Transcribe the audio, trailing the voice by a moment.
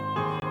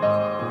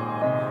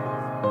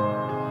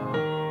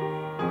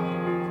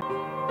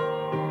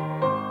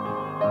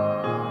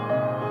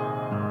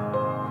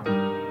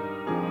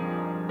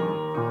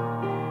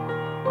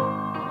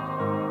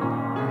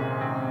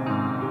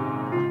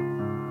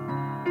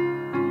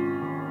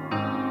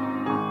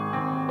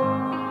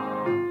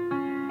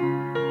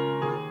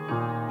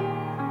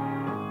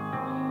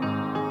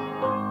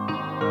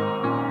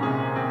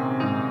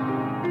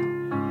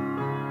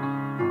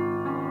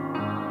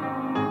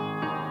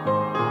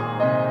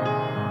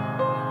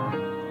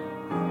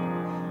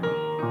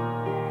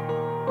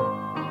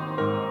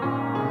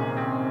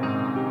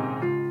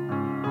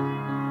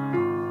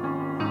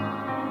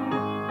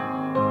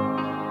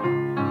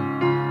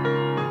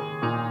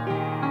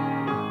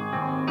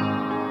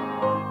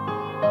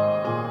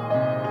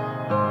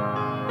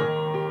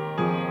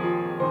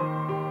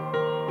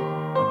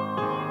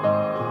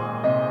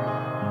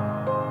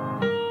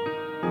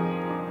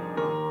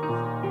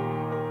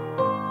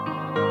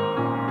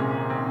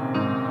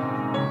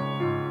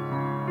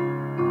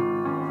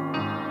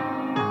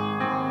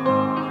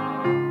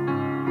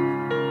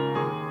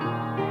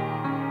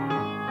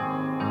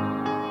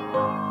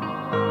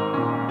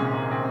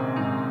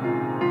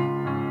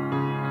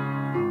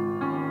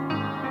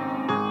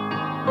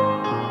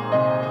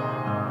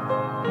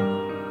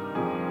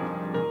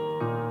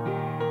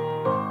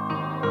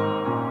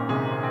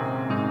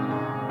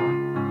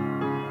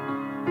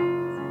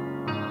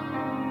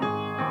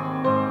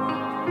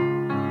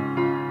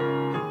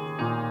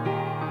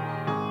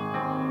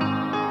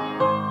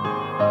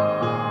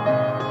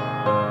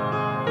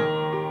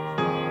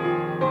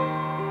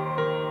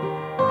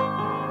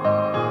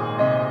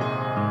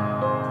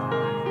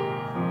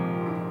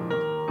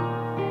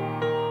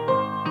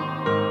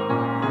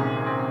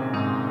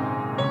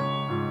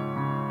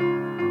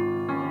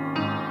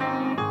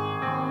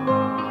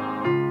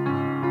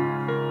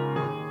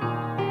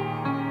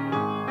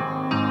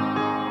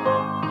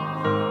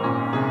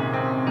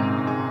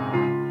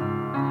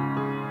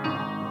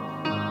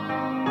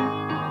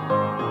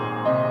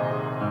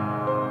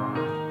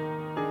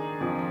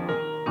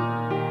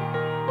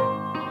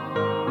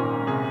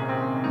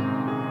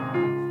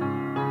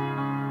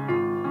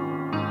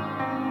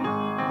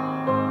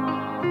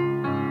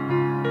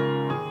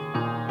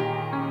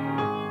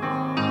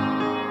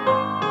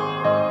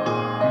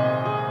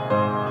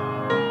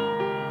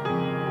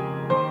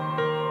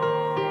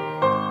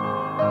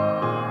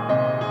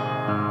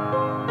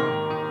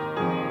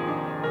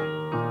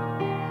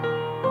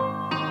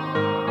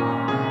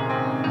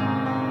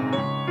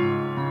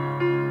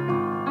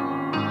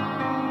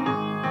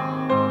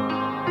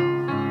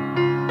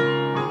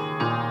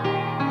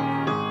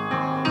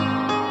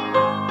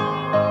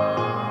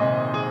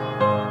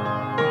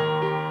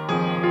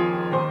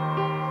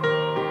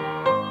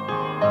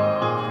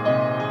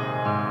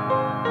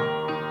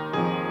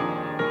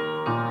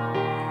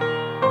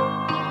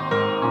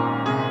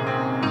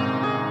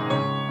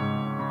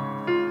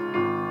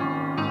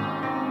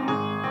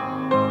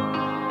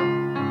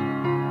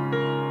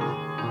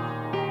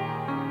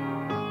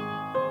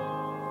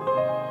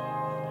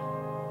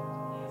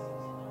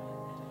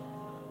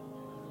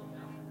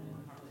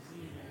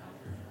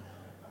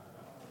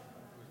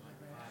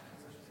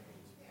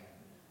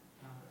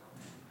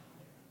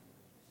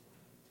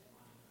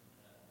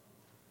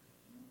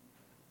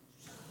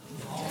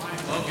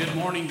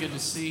morning. Good to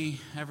see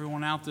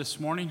everyone out this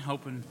morning.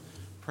 Hope and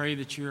pray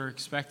that you're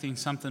expecting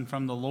something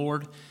from the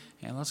Lord.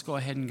 And let's go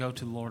ahead and go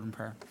to the Lord in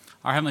prayer.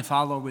 Our Heavenly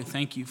Father, Lord, we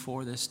thank you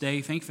for this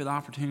day. Thank you for the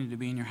opportunity to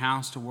be in your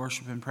house to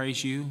worship and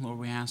praise you. Lord,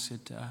 we ask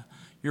that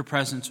your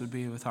presence would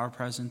be with our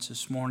presence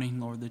this morning.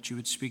 Lord, that you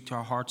would speak to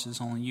our hearts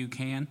as only you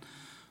can.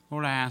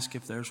 Lord, I ask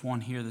if there's one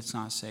here that's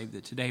not saved,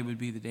 that today would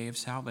be the day of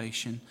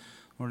salvation.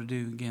 Lord,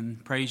 to do again,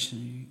 praise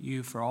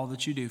you for all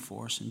that you do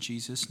for us. In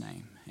Jesus'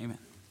 name, amen.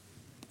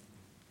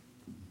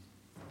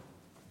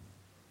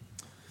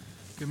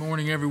 Good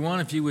morning, everyone.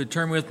 If you would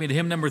turn with me to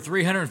hymn number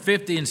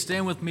 350 and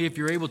stand with me if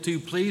you're able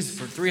to, please.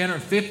 For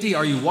 350,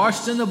 Are You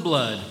Washed in the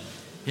Blood?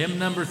 Hymn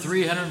number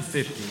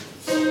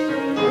 350.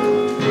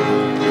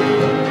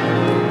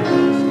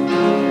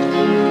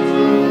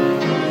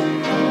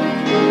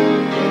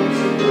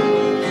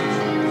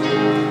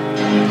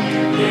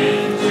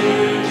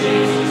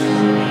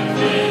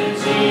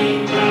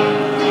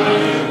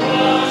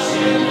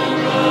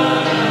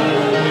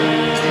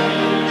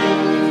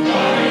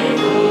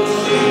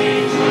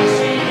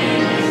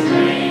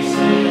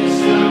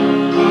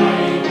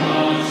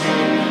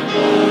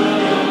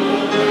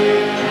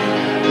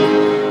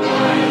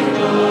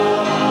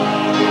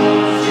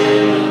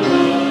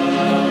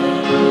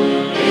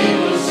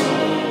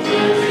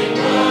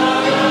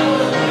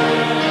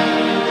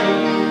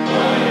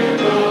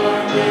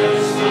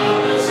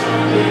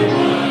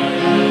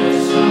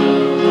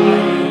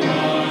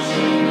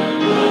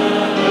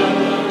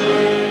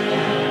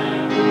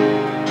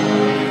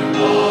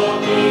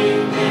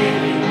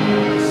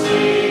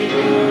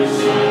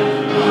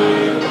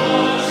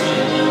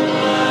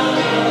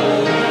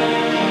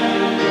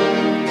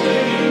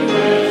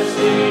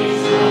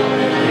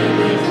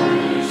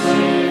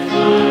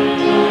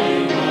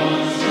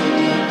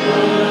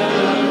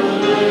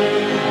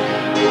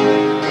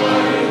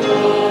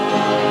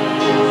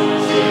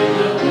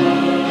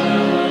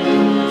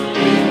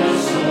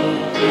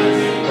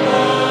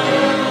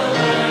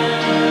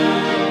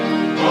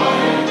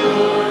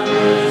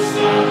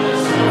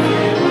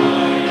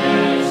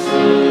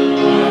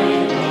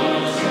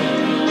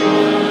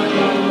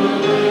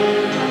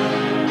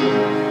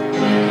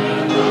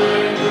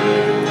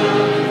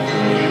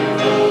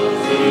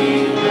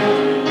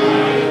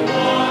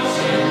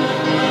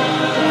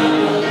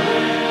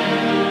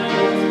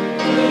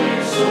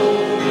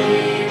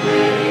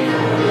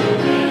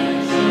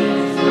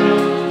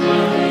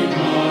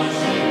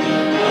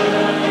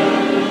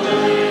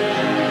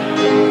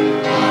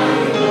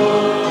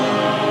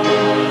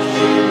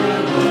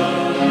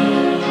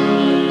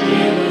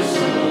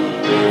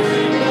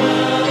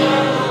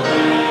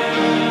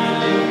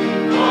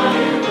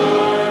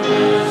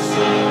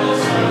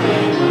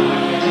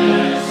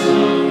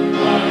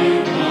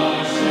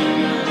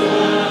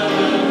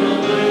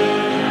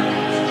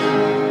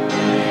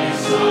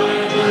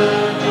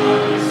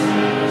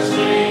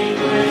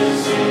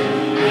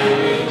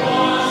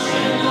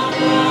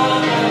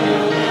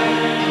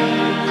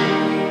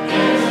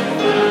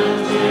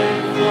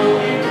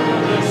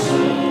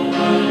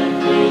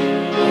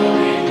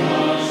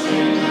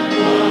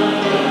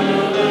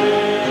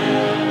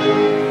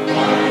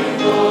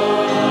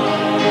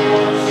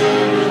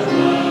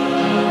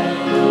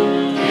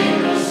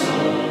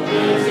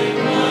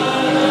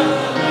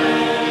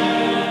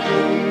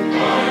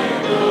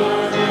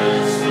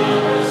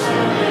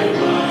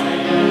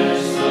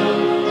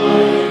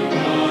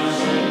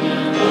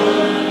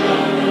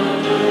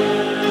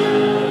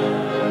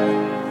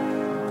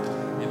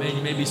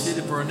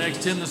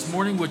 Hymn this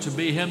morning, which will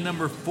be hymn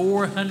number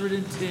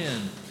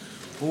 410.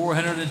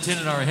 410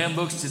 in our hymn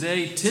books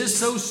today. 'Tis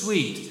So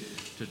Sweet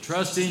to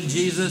Trust in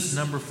Jesus,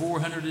 number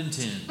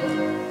 410.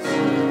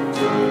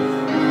 Jesus.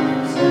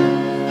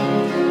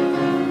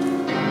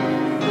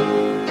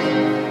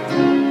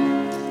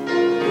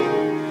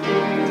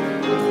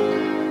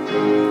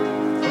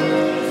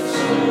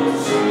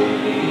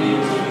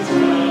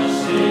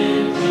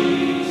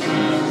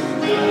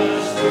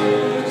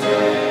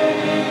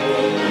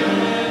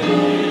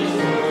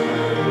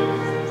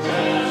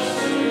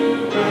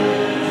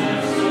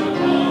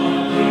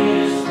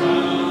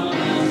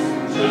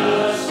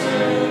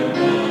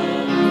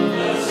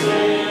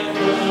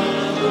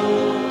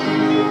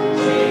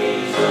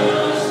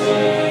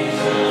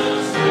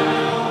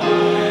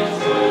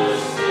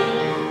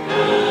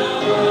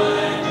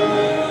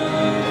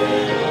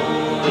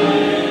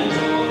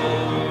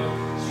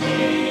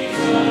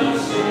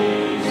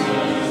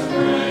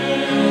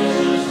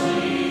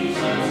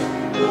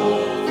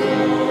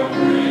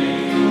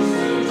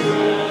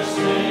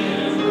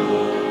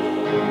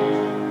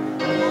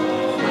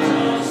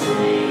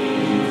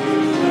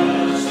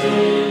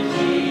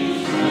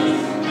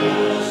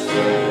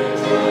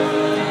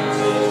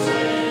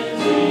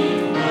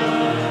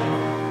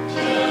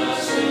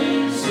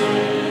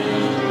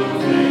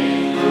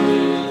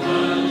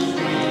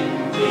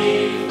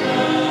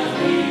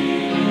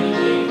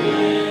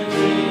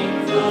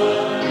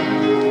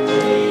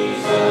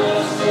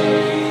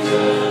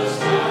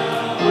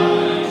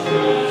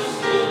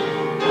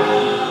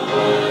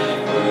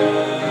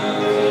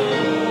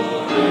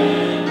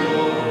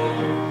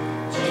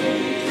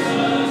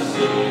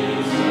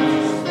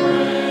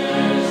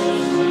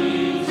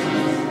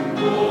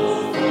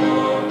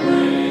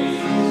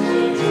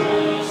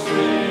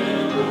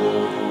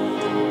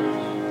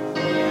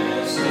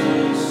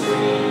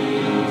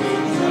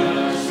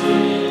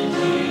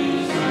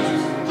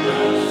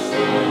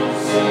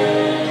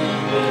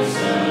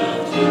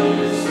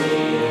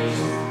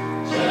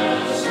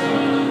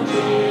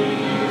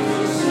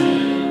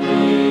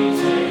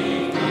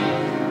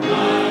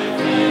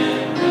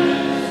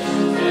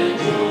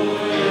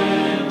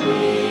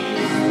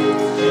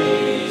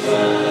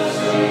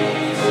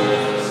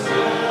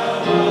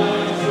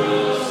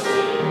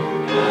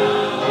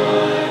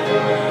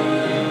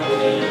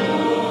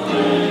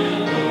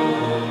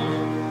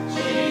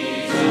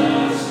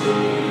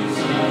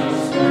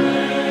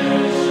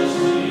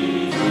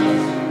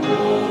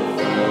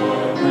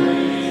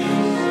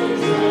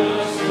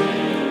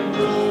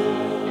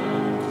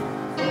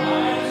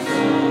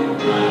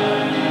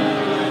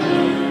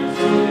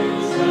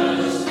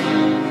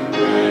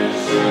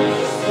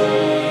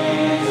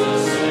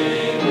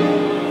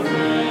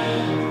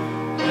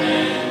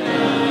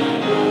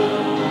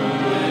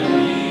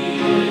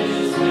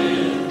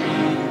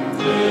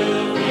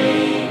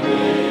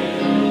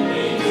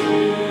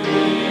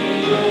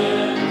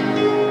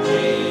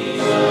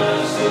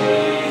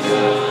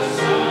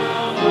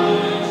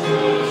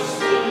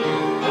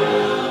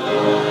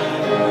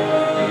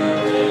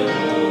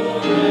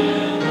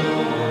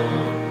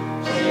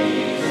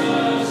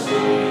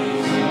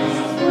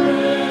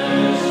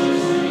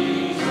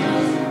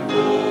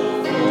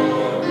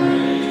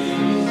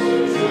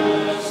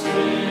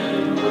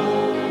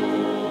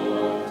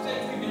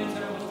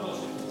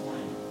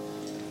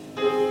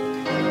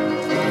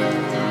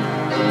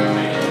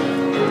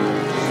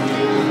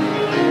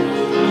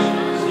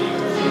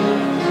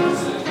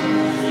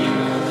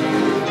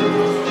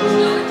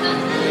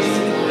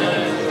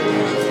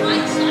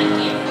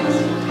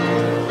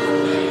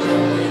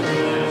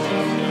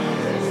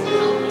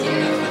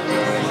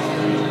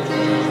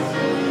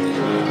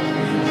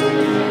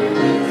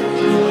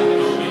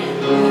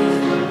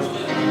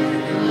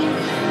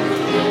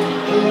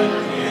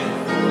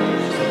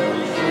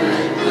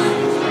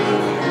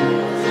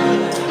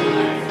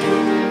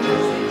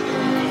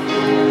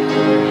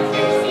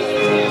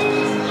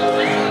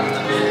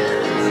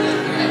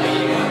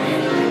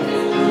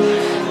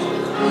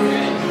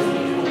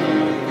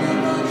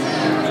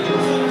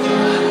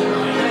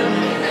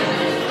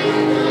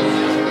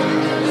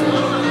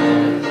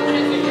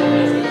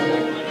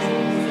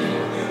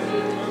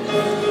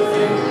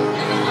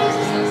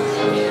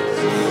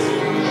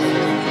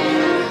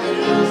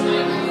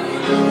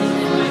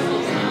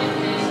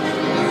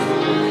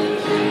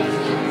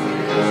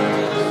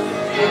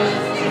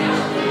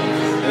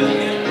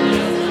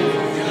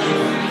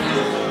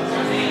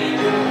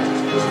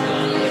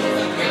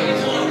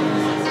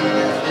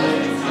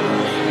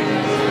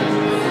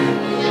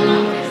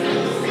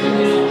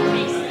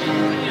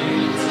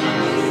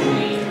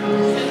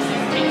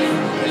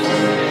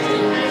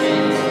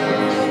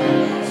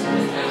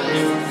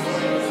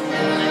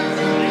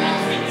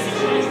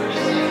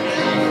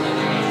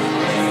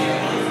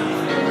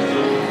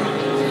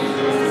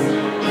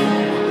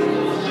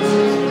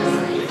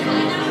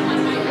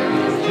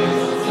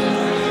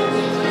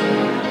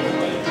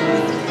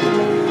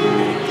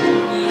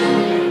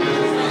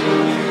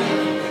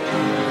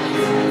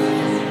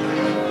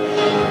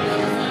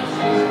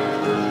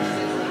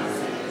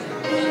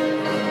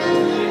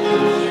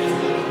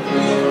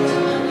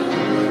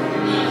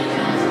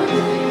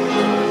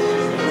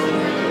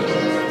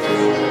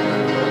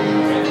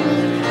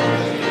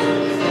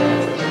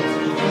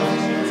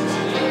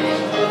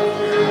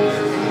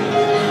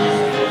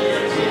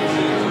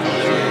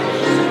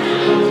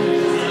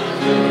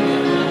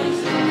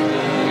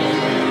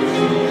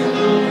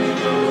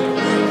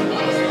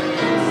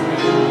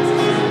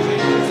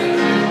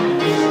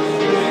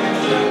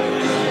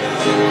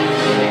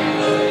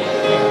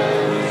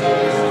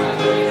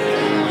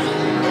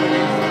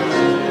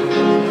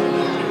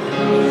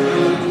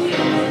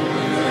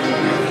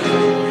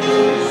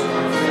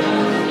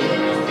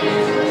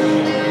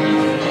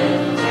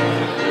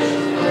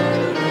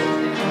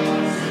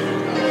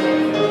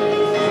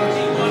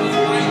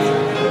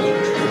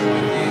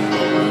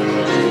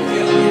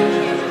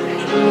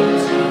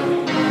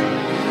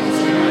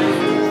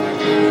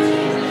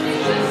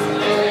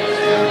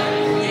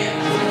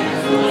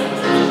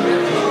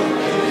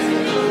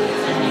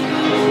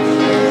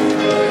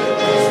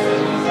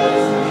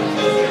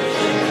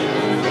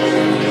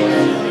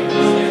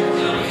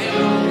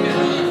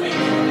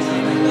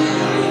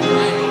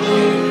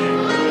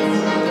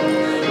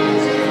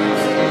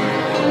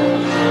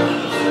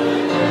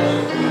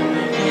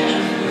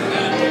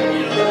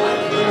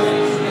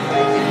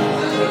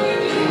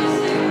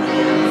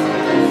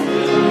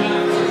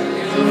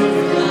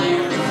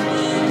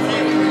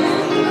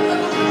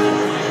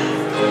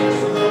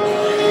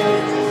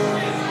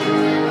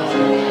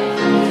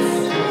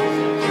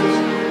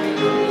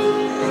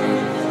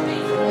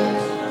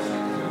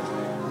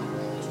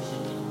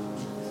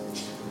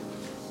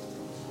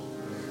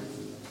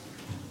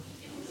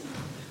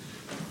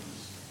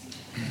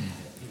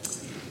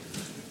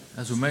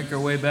 As we make our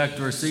way back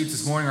to our seats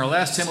this morning, our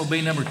last hymn will be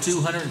number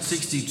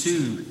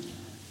 262.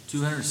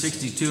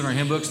 262 in our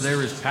hymn books.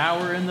 There is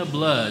power in the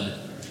blood.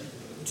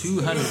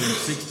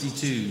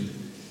 262.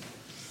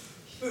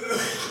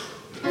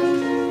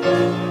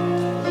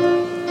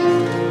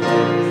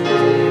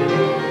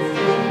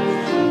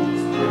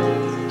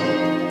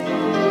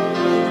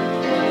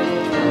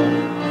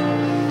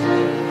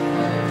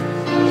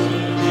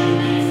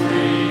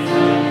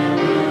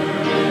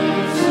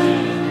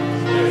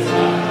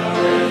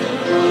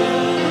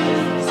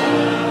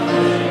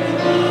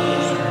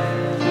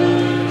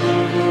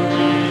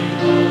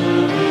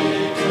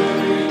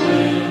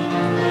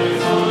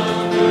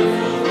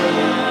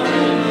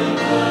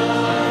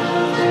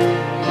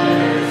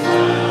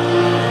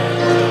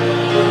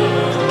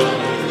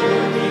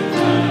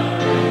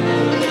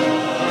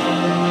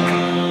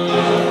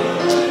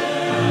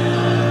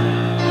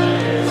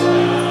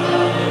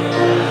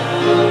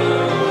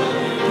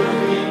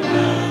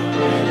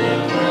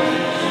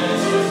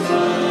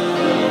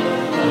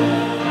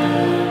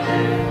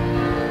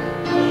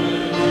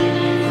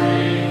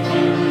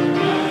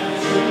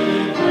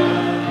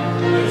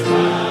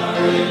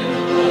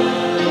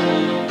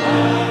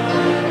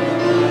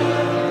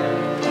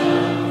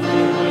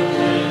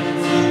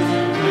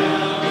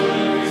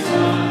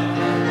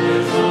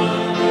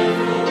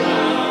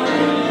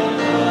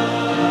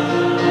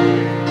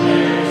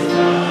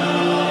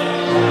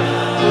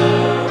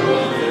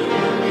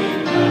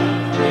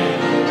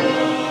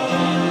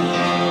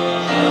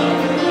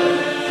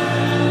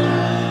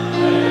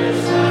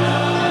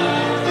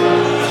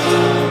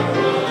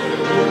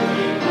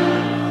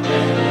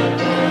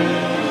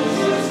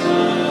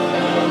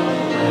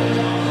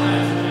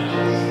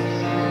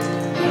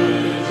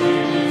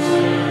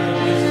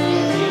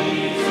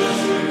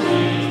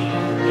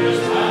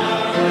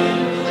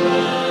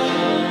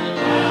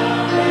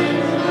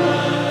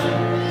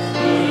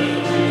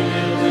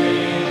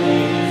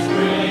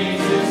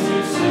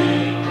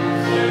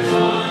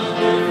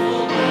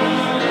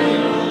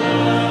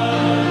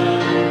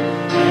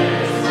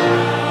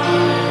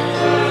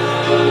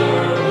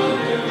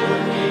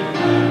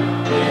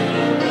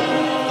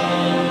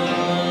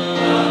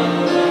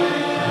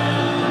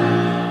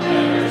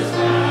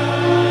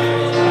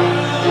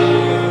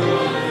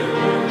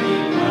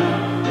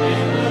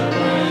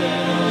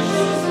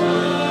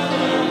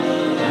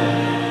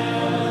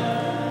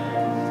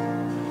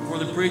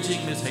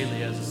 Preaching, Miss Haley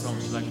has a song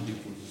she'd like to do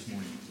for us this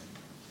morning.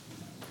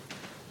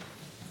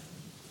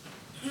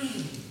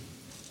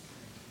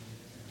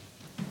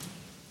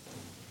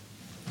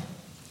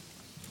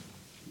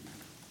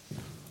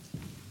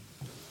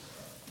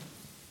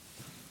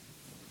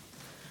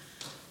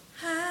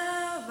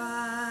 Have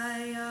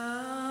I a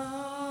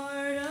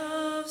heart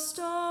of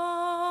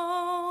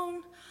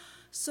stone,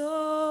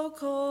 so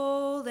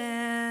cold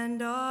and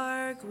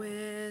dark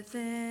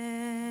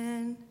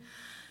within,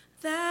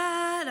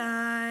 that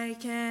I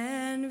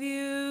can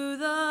view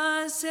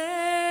the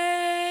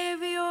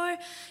Savior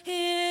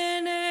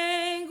in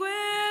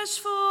anguish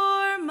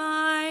for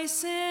my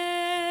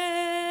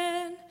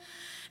sin,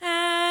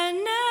 and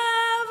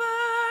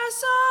never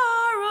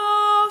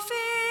sorrow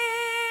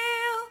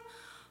feel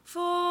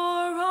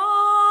for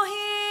all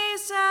he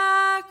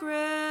sacrificed?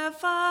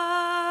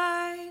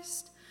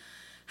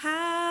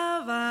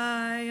 Have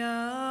I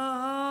a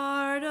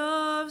heart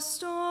of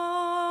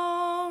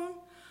stone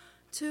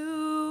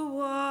to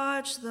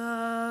watch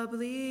the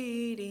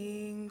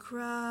bleeding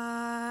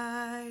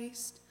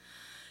Christ?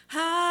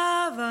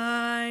 Have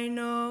I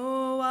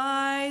no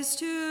eyes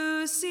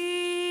to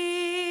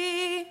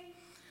see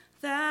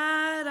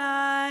that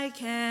I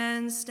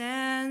can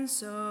stand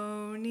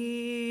so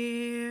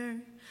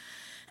near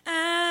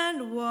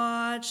and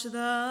watch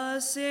the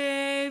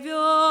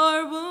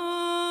Savior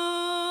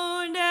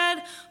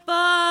wounded,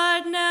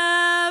 but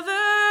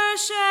never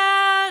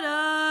shed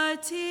a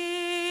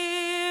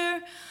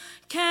tear?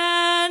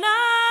 Can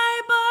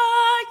I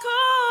but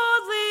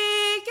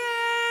coldly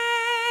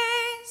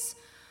gaze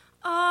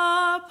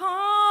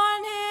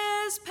upon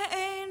his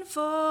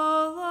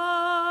painful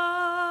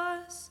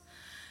loss?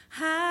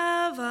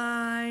 Have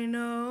I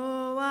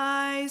no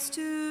eyes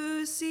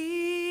to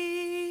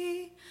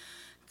see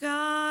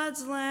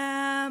God's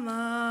Lamb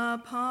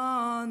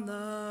upon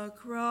the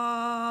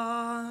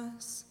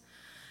cross?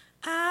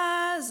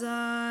 As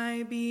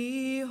I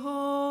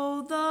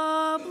behold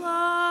the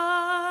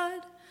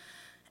blood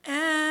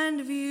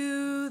and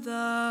view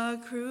the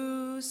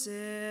crucified,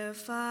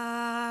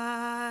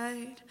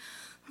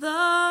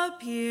 the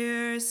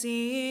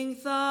piercing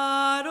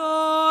thought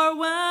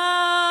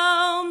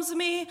o'erwhelms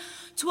me,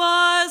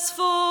 'twas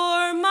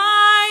for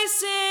my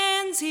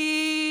sins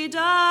he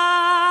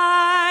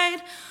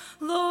died.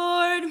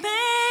 Lord,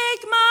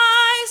 make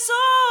my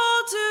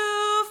soul to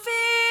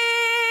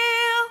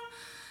feel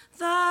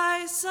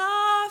thy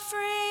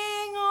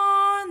suffering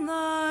on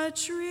the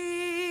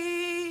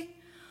tree.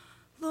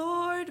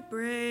 Lord,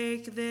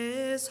 break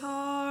this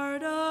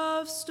heart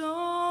of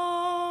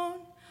stone.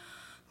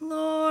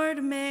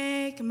 Lord,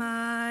 make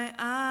my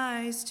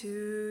eyes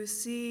to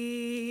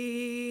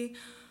see.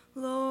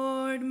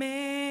 Lord, Lord,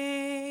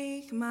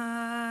 make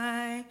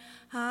my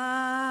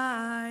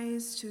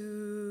eyes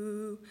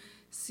to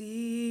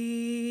see.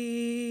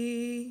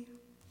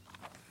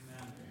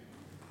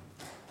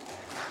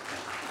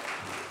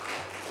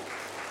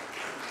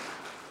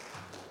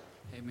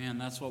 Amen.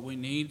 That's what we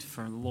need,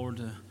 for the Lord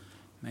to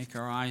make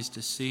our eyes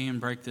to see and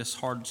break this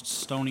hard,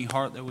 stony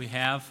heart that we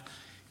have.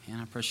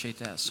 And I appreciate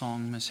that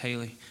song, Miss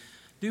Haley.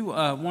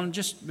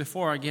 Just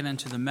before I get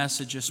into the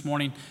message this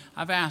morning,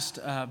 I've asked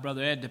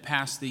Brother Ed to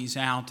pass these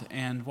out,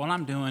 and what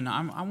I'm doing,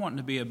 I'm wanting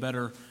to be a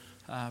better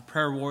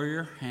prayer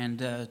warrior and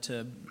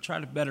to try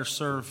to better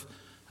serve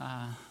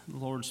the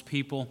Lord's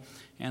people.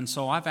 And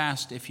so I've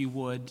asked, if you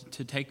would,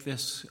 to take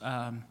this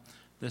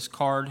this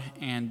card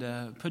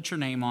and put your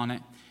name on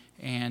it,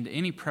 and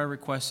any prayer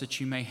requests that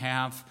you may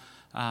have.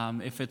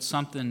 If it's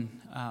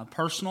something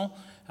personal,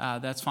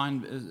 that's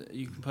fine.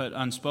 You can put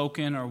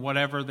unspoken or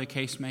whatever the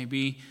case may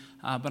be.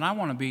 But I've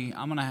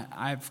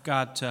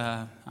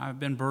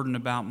been burdened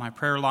about my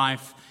prayer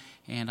life,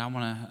 and I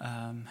want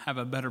to have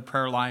a better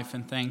prayer life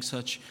and things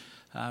such.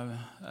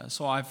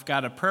 So I've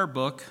got a prayer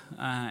book,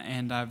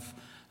 and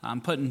I'm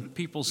putting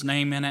people's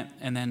name in it,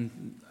 and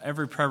then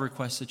every prayer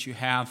request that you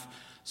have,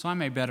 so I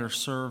may better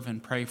serve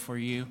and pray for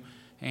you.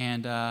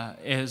 And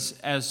as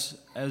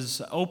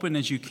open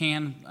as you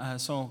can,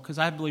 because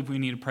I believe we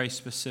need to pray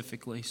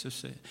specifically.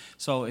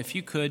 So if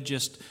you could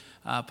just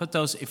put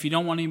those, if you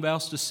don't want anybody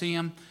else to see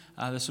them,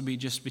 this will be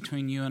just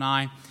between you and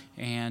I,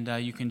 and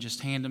you can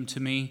just hand them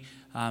to me.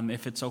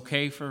 If it's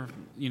okay for,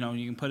 you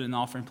can put it in the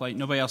offering plate.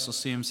 Nobody else will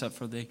see them except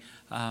for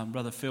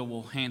Brother Phil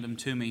will hand them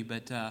to me.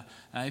 But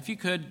if you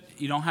could,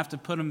 you don't have to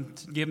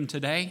give them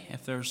today.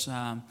 If there's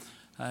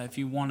if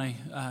you want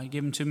to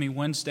give them to me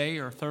Wednesday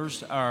or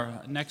Thursday or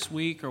next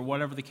week or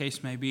whatever the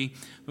case may be,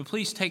 but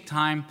please take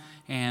time,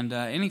 and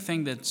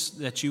anything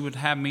that you would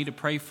have me to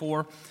pray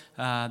for.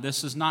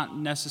 This is not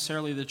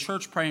necessarily the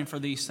church praying for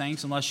these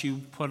things, unless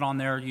you put on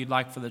there you'd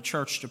like for the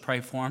church to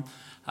pray for them.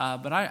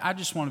 But I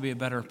just want to be a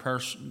better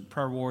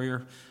prayer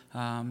warrior,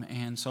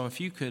 and so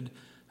if you could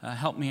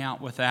help me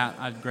out with that,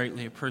 I'd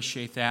greatly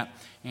appreciate that.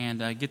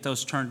 And get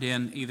those turned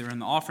in either in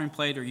the offering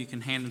plate, or you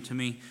can hand them to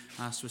me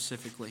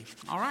specifically.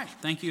 All right.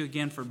 Thank you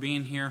again for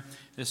being here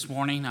this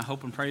morning. I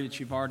hope and pray that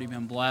you've already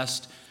been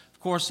blessed. Of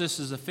course, this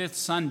is the fifth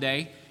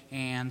Sunday,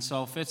 and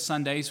so fifth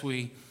Sundays,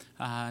 we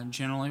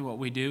generally what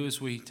we do is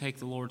we take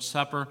the Lord's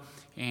Supper,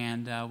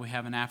 and we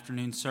have an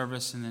afternoon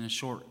service and then a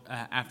short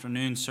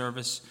afternoon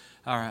service,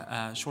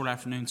 or short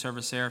afternoon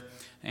service there.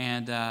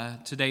 And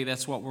today,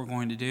 that's what we're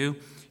going to do.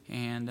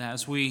 And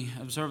as we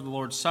observe the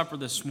Lord's Supper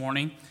this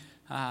morning,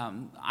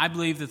 I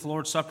believe that the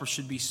Lord's Supper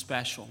should be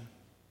special.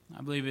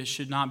 I believe it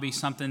should not be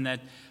something that,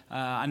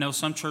 I know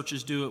some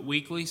churches do it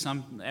weekly,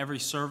 some every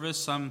service,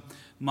 some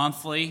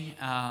monthly,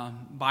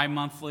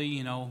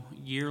 bi-monthly,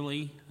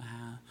 yearly.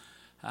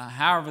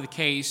 However the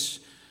case,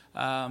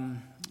 the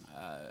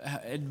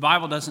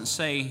Bible doesn't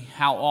say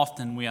how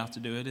often we have to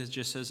do it. It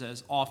just says,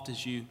 as oft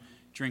as you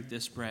drink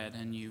this bread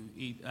and you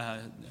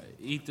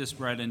eat this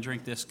bread and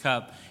drink this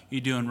cup,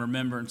 you do in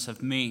remembrance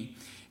of me.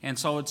 And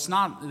so it's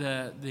not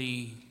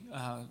the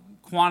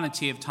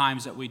quantity of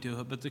times that we do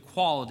it, but the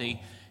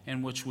quality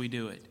in which we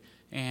do it.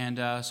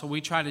 And so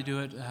we try to do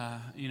it,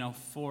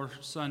 4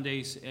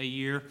 Sundays a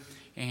year,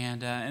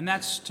 and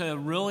that's to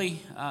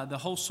really the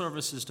whole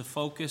service is to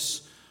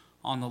focus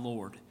on the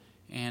Lord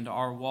and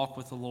our walk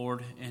with the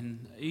Lord.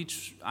 And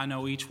I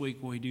know each week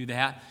we do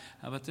that,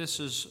 but this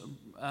is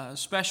a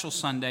special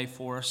Sunday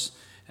for us,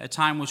 a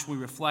time which we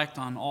reflect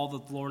on all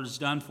that the Lord has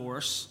done for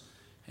us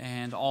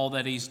and all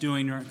that He's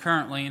doing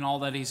currently and all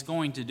that He's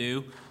going to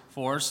do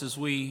for us as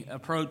we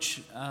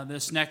approach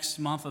this next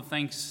month of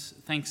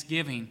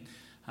Thanksgiving.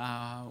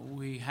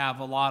 We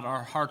have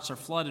our hearts are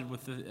flooded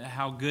with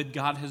how good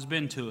God has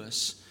been to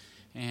us.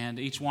 And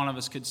each one of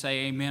us could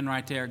say amen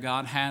right there.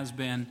 God has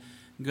been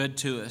good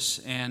to us.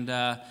 And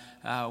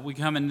we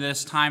come in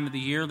this time of the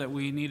year that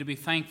we need to be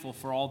thankful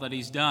for all that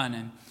He's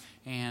done.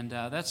 And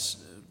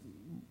that's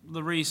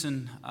the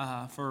reason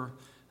for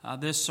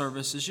this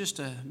service, is just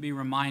to be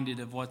reminded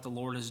of what the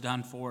Lord has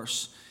done for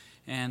us.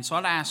 And so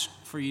I'd ask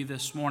for you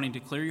this morning to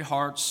clear your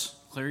hearts,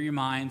 clear your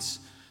minds.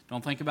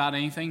 Don't think about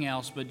anything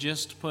else, but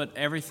just put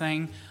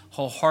everything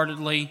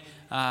wholeheartedly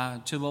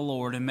to the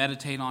Lord and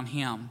meditate on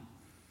Him.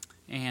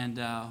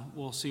 And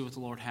we'll see what the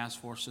Lord has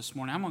for us this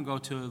morning. I'm going to go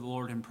to the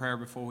Lord in prayer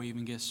before we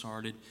even get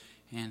started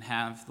and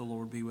have the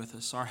Lord be with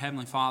us. Our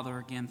Heavenly Father,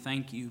 again,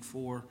 thank you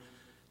for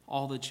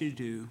all that you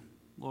do.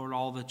 Lord,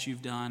 all that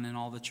you've done and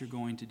all that you're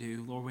going to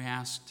do. Lord, we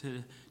ask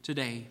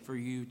today for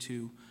you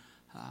to,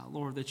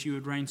 Lord, that you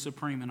would reign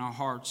supreme in our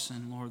hearts,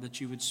 and Lord,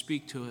 that you would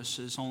speak to us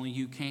as only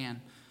you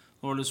can.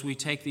 Lord, as we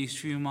take these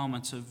few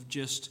moments of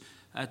just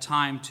a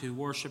time to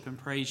worship and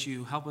praise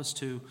you, help us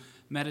to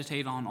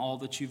meditate on all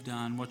that you've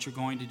done, what you're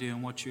going to do,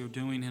 and what you're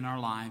doing in our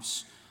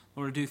lives.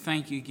 Lord, I do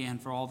thank you again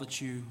for all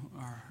that you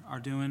are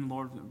doing.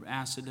 Lord, I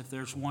ask that if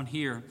there's one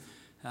here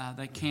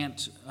that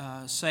can't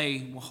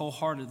say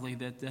wholeheartedly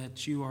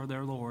that you are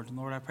their Lord. And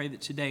Lord, I pray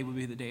that today will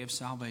be the day of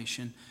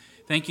salvation.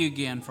 Thank you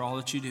again for all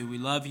that you do. We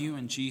love you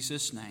in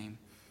Jesus' name.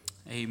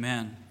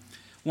 Amen.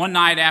 One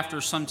night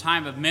after some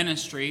time of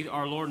ministry,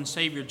 our Lord and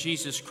Savior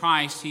Jesus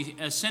Christ, he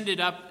ascended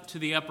up to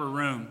the upper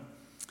room,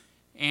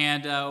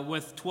 and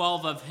with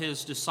 12 of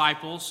his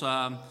disciples,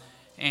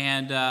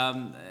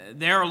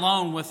 there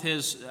alone with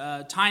his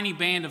tiny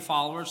band of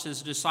followers,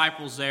 his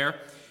disciples there,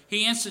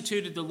 he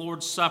instituted the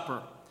Lord's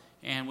Supper.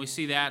 And we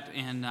see that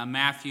in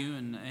Matthew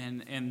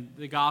and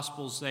the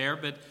Gospels there,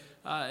 but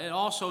it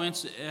also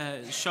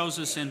shows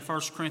us in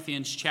 1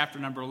 Corinthians chapter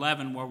number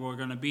 11, where we're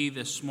going to be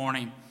this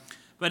morning.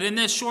 But in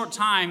this short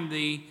time,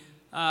 the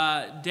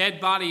dead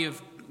body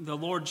of the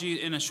Lord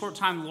Jesus, in a short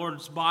time, the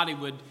Lord's body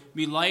would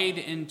be laid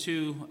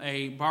into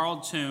a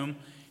borrowed tomb.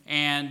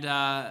 And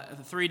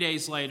 3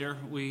 days later,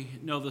 we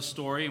know the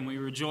story, and we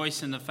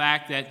rejoice in the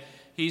fact that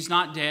he's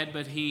not dead,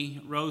 but he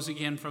rose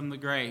again from the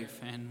grave.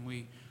 And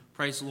we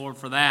praise the Lord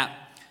for that.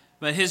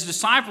 But his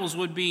disciples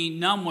would be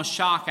numb with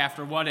shock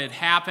after what had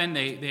happened.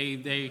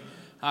 They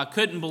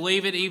couldn't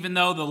believe it, even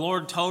though the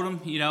Lord told them,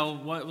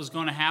 what was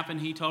going to happen.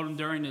 He told them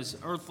during his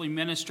earthly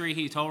ministry.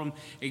 He told them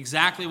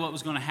exactly what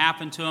was going to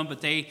happen to them,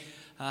 but they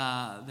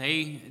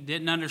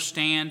didn't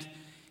understand.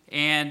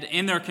 And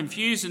in their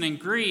confusion and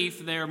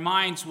grief, their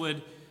minds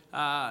would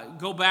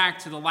go back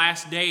to the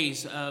last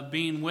days of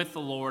being with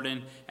the Lord.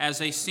 And as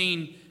they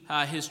seen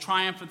his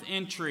triumphant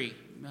entry,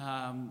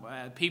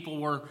 people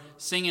were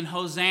singing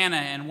Hosanna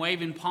and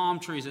waving palm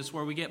trees. That's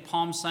where we get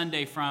Palm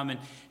Sunday from.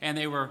 And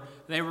they were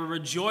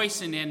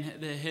rejoicing in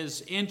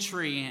his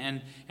entry.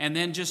 And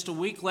then just a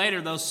week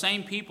later, those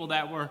same people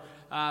that were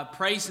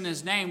praising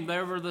his name,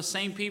 they were the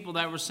same people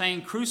that were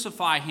saying,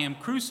 "Crucify him,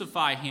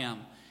 crucify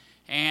him."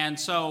 And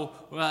so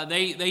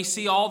they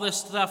see all this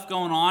stuff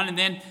going on, and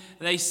then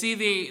they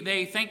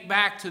think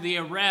back to the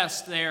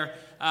arrest there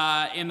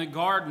in the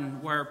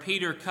garden where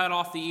Peter cut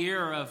off the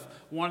ear of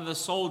one of the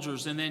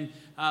soldiers, and then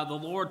the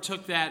Lord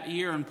took that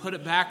ear and put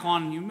it back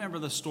on. You remember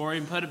the story,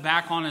 and put it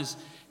back on his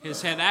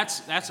head.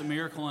 That's a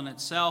miracle in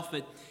itself.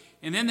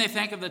 And then they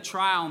think of the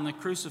trial and the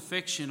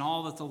crucifixion,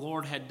 all that the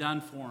Lord had done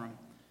for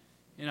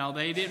him.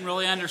 They didn't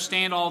really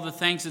understand all the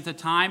things at the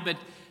time, but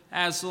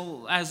as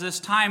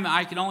this time,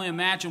 I can only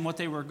imagine what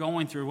they were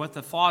going through, what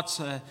the thoughts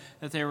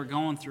that they were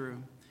going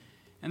through.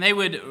 And they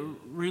would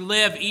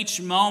relive each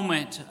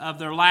moment of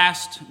their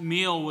last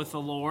meal with the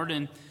Lord.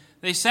 And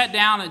they sat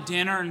down at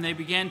dinner and they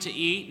began to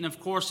eat. And of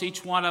course,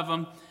 each one of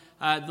them,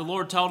 the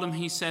Lord told them,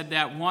 he said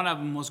that one of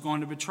them was going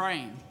to betray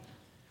him.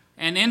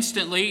 And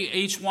instantly,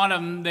 each one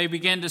of them, they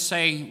began to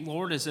say,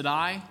 "Lord, is it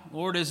I?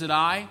 Lord, is it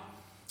I?"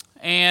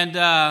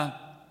 And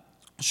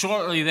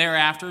shortly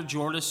thereafter,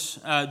 Judas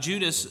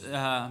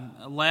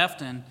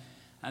left, and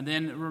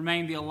then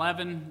remained the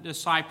 11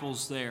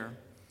 disciples there.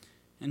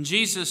 And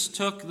Jesus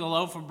took the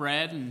loaf of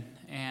bread,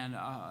 and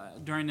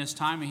during this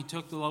time, he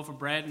took the loaf of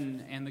bread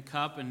and the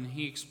cup, and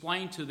he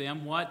explained to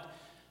them what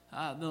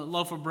the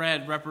loaf of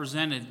bread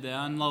represented, the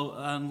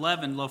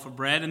unleavened loaf of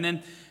bread.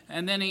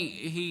 And then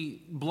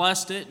he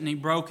blessed it, and he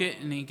broke it,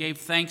 and he gave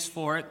thanks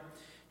for it.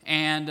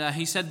 And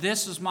he said,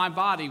 "This is my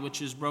body,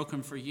 which is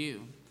broken for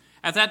you."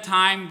 At that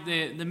time,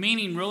 the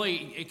meaning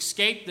really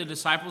escaped the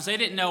disciples. They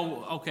didn't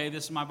know, okay,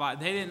 this is my body.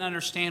 They didn't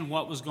understand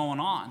what was going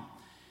on.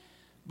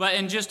 But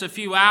in just a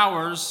few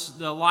hours,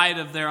 the light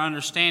of their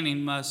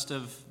understanding must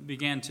have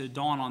began to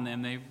dawn on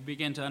them. They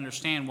began to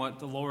understand what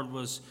the Lord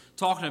was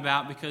talking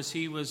about, because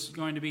he was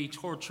going to be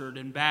tortured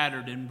and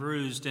battered and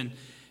bruised and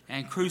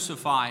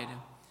crucified.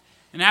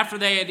 And after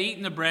they had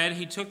eaten the bread,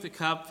 he took the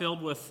cup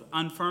filled with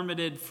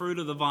unfermented fruit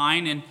of the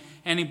vine,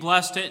 and he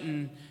blessed it.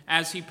 And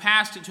as he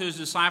passed it to his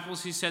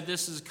disciples, he said,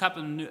 "This is a cup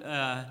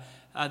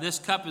this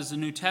cup is the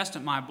New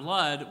Testament, my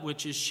blood,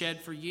 which is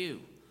shed for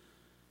you."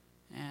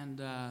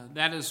 And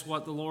that is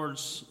what the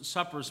Lord's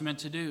Supper is meant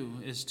to do,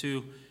 is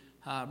to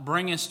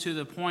bring us to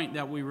the point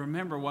that we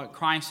remember what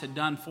Christ had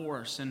done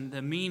for us and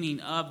the meaning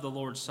of the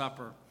Lord's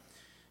Supper.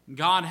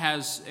 God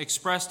has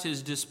expressed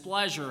his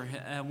displeasure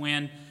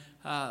when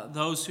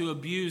those who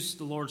abuse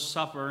the Lord's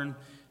Supper,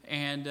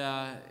 and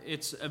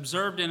it's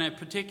observed in a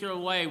particular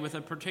way with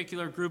a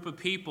particular group of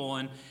people,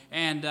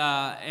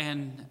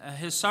 and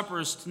his supper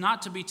is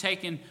not to be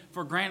taken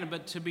for granted,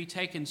 but to be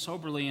taken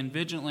soberly and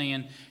vigilantly,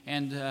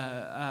 and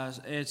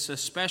it's a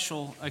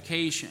special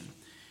occasion.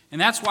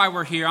 And that's why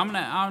we're here.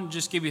 I'll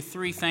just give you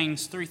three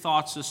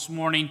thoughts this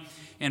morning.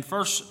 In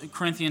 1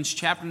 Corinthians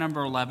chapter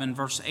number 11,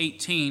 verse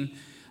 18,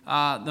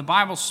 the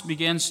Bible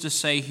begins to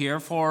say here,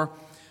 "For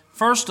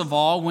first of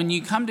all, when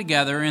you come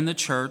together in the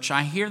church,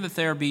 I hear that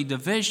there be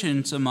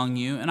divisions among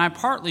you, and I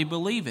partly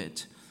believe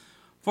it.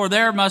 For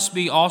there must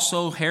be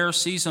also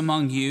heresies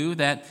among you,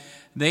 that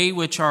they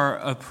which are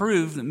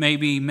approved may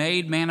be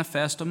made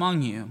manifest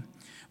among you.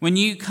 When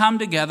you come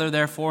together,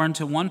 therefore,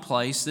 into one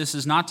place, this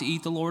is not to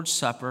eat the Lord's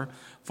Supper,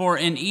 for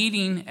in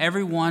eating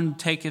every one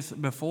taketh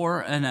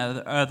before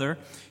another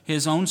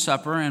his own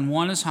supper, and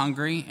one is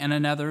hungry, and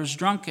another is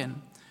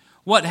drunken.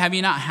 What, have ye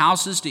not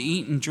houses to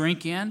eat and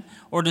drink in?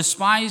 Or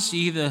despise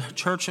ye the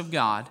church of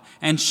God,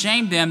 and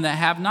shame them that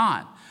have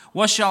not?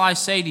 What shall I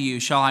say to you?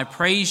 Shall I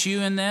praise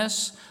you in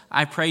this?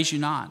 I praise you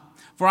not.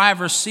 For I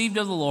have received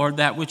of the Lord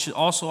that which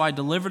also I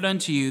delivered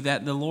unto you,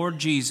 that the Lord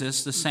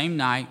Jesus, the same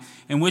night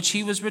in which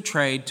he was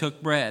betrayed,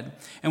 took bread.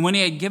 And when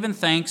he had given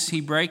thanks,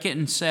 he brake it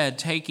and said,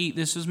 Take, eat,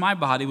 this is my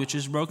body, which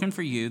is broken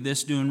for you.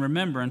 This do in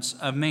remembrance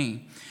of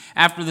me.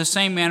 After the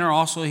same manner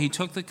also he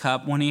took the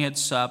cup when he had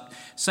supped,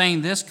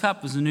 saying, This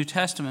cup is the New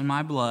Testament in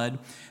my blood.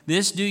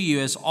 This do you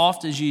as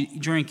oft as ye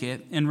drink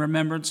it in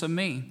remembrance of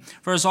me.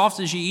 For as oft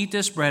as ye eat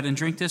this bread and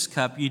drink this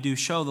cup, ye do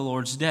show the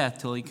Lord's death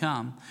till he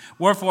come.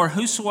 Wherefore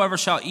whosoever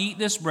shall eat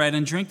this bread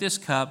and drink this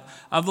cup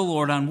of the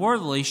Lord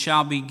unworthily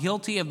shall be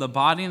guilty of the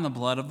body and the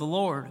blood of the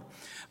Lord.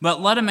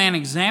 But let a man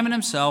examine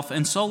himself,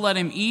 and so let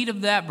him eat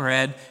of that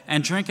bread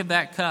and drink of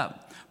that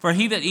cup. For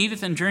he that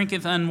eateth and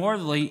drinketh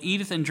unworthily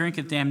eateth and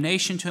drinketh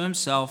damnation to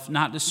himself,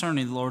 not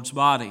discerning the Lord's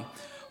body.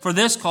 For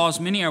this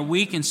cause many are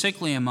weak and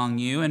sickly among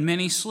you, and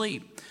many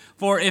sleep.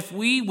 For if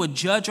we would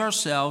judge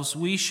ourselves,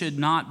 we should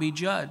not be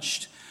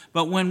judged.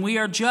 But when we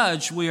are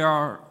judged, we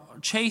are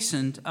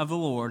chastened of the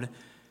Lord,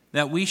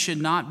 that we should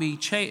not be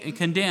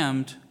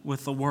condemned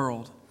with the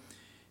world.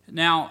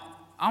 Now,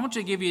 I want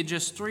to give you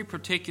just 3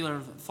 particular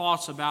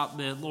thoughts about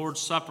the Lord's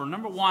Supper.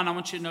 Number 1, I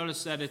want you to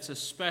notice that it's a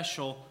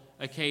special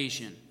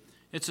occasion.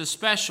 It's a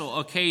special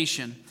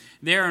occasion.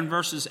 There in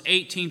verses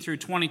 18 through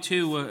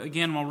 22,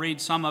 again, we'll read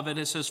some of it.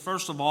 It says,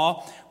 First of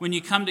all, when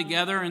you come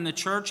together in the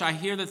church, I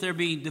hear that there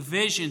be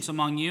divisions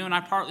among you, and I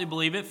partly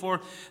believe it, for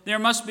there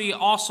must be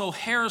also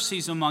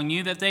heresies among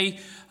you, that they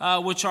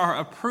which are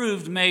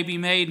approved may be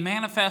made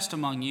manifest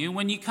among you.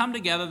 When you come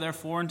together,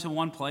 therefore, into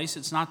one place,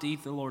 it's not to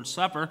eat the Lord's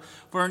Supper.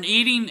 For in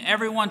eating,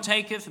 everyone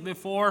taketh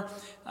before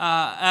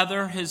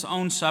other his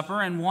own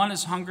supper, and one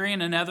is hungry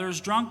and another is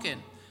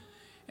drunken.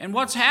 And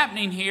what's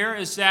happening here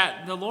is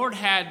that the Lord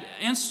had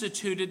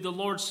instituted the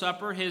Lord's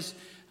Supper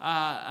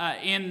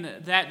in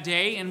that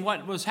day. And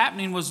what was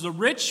happening was the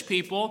rich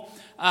people,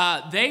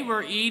 they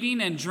were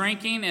eating and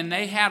drinking, and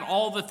they had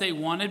all that they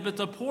wanted. But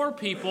the poor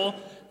people,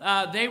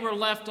 they were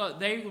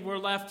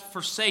left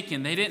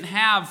forsaken. They didn't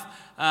have,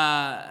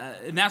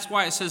 and that's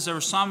why it says there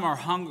are some are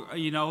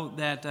hungry,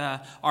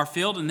 that are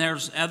filled, and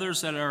there's others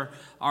that are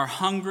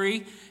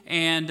hungry,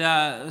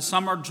 and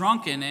some are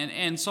drunken.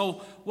 And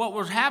so what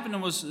was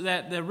happening was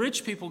that the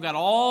rich people got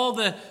all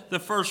the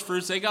first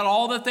fruits. They got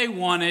all that they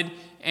wanted,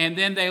 and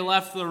then they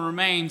left the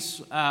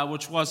remains,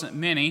 which wasn't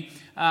many,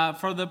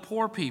 for the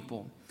poor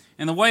people.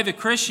 And the way the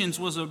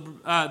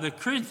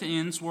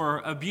Corinthians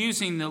were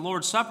abusing the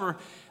Lord's Supper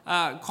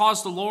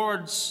caused the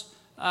Lord's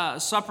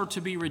Supper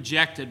to be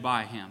rejected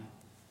by him.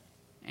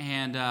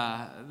 And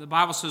the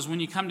Bible says,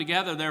 when you come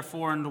together,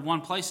 therefore, into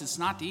one place, it's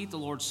not to eat the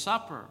Lord's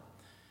Supper.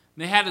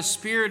 They had a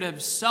spirit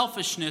of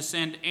selfishness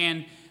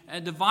and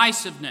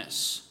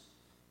divisiveness.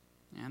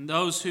 And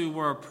those who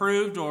were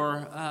approved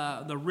or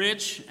the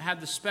rich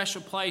had the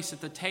special place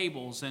at the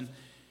tables,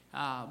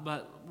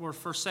 but were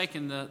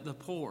forsaken the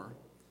poor.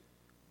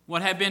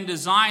 What had been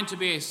designed to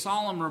be a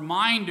solemn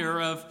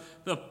reminder of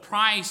the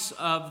price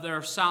of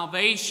their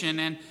salvation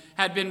and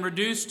had been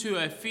reduced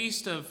to a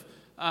feast of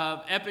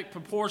epic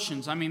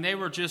proportions. I mean, they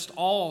were just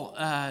all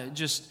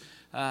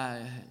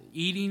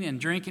eating and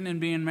drinking and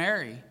being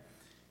merry.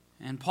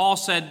 And Paul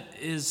said,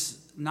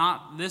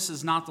 this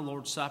is not the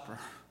Lord's Supper.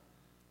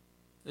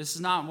 This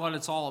is not what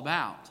it's all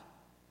about.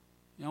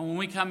 When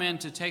we come in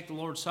to take the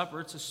Lord's Supper,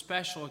 it's a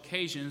special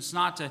occasion. It's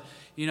not to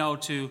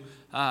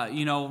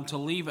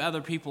leave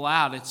other people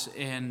out. It's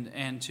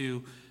and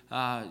to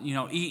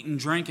eat and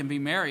drink and be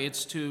merry.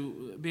 It's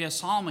to be a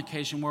solemn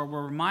occasion where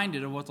we're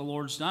reminded of what the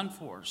Lord's done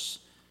for us.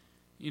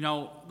 The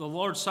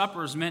Lord's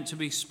Supper is meant to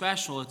be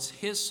special. It's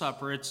His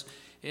supper.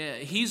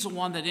 He's the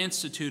one that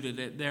instituted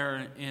it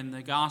there in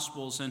the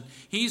Gospels, and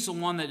He's the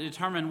one that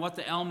determined what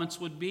the elements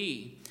would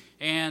be.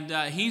 And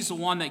He's the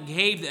one that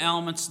gave the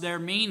elements their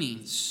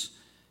meanings.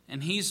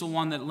 And He's the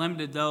one that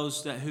limited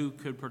those who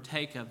could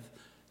partake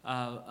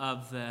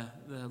of the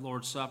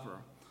Lord's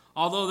Supper.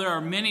 Although there are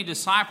many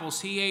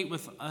disciples, He ate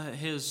with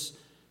His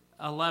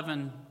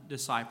 11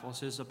 disciples,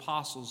 His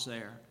apostles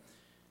there.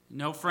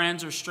 No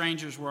friends or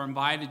strangers were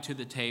invited to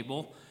the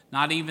table.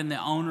 Not even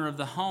the owner of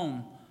the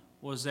home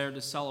was there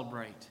to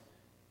celebrate.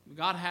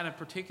 God had a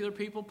particular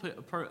people. It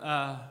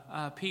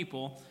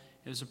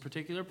was a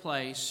particular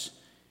place.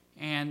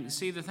 And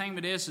see, the thing of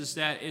it is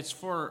that it's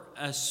for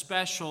a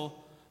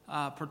special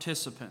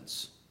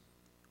participants.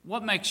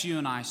 What makes you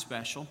and I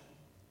special?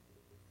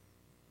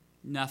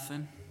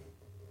 Nothing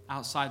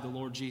outside the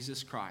Lord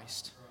Jesus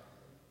Christ.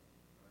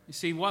 You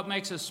see, what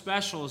makes us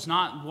special is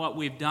not what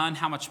we've done,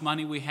 how much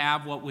money we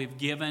have, what we've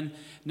given.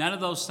 None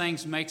of those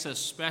things makes us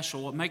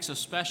special. What makes us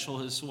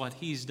special is what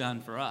He's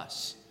done for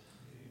us.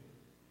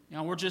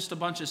 We're just a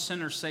bunch of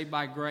sinners saved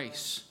by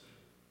grace.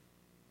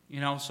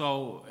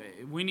 So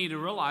we need to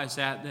realize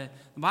that the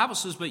Bible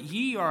says, but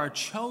ye are a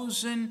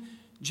chosen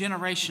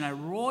generation, a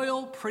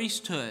royal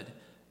priesthood,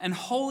 and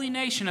holy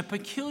nation, a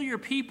peculiar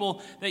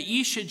people, that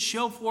ye should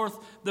show forth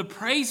the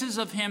praises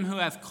of Him who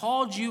hath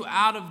called you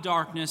out of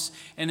darkness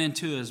and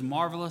into His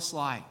marvelous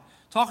light.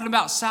 Talking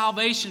about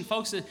salvation,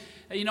 folks,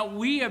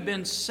 we have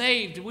been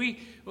saved.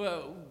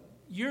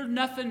 you're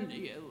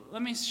nothing.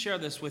 Let me share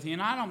this with you,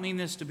 and I don't mean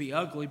this to be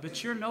ugly,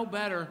 but you're no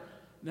better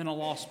than a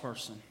lost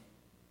person.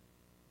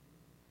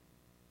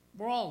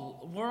 We're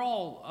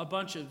all a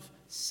bunch of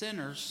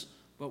sinners,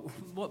 but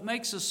what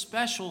makes us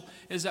special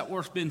is that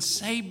we've been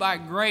saved by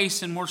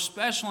grace, and we're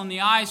special in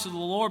the eyes of the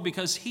Lord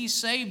because He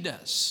saved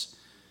us.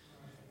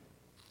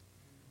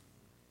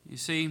 You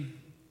see,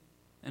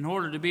 in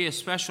order to be a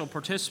special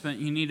participant,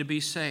 you need to be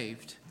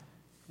saved.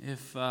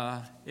 If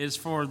is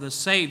for the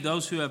saved,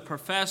 those who have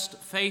professed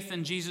faith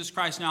in Jesus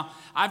Christ. Now,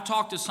 I've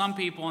talked to some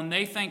people, and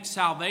they think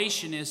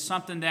salvation is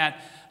something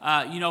that,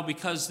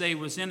 because they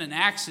was in an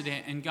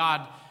accident and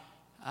God,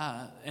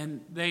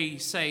 and they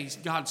say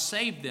God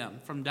saved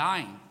them from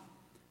dying.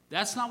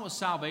 That's not what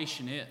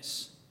salvation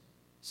is.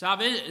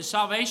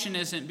 Salvation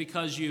isn't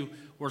because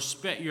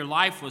your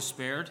life was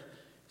spared.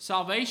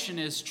 Salvation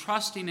is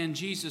trusting in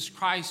Jesus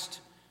Christ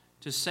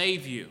to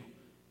save you,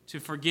 to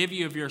forgive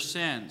you of your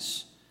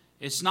sins.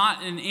 It's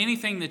not in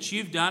anything that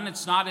you've done.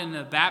 It's not in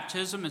the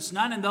baptism. It's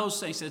not in those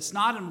things. It's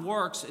not in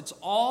works. It's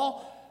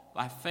all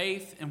by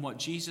faith in what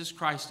Jesus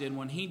Christ did.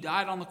 When He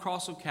died on the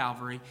cross of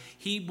Calvary,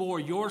 He bore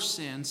your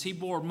sins. He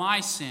bore my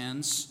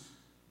sins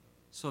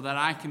so that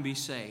I can be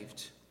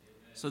saved,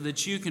 so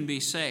that you can be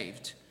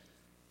saved.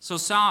 So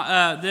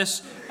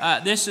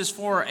this is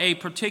for a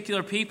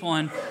particular people,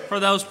 and for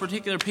those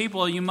particular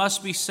people, you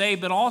must be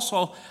saved. But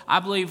also, I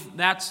believe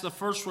that's the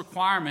first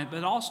requirement.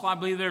 But also, I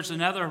believe there's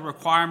another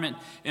requirement.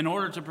 In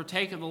order to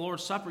partake of the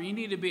Lord's Supper, you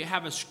need to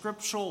have a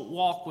scriptural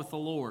walk with the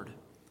Lord.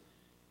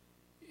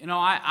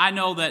 I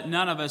know that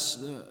none of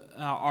us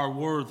are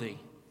worthy.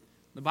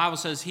 The Bible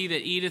says, "He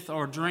that eateth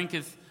or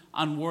drinketh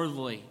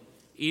unworthily,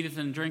 eateth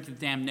and drinketh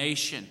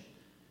damnation."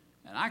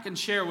 And I can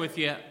share with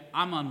you,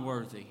 I'm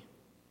unworthy.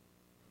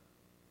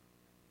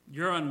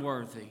 You're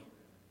unworthy.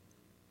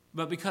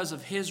 But because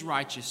of His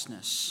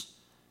righteousness,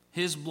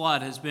 His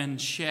blood has been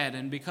shed.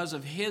 And because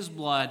of His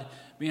blood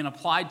being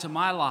applied to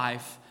my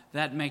life,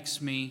 that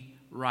makes me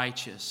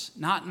righteous.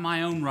 Not in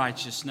my own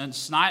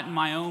righteousness, not in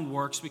my own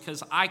works,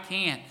 because I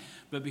can't.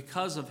 But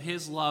because of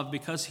His love,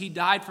 because He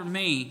died for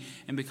me,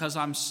 and because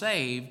I'm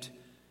saved,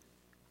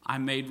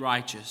 I'm made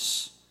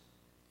righteous.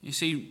 You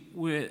see,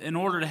 in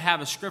order to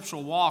have a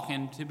scriptural walk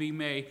and to be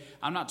made,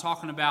 I'm not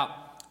talking about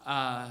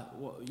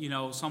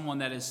someone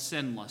that is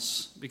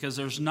sinless, because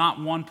there's not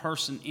one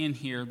person in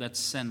here that's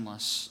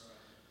sinless.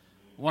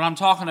 What I'm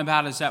talking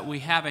about is that we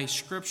have a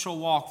scriptural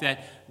walk,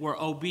 that we're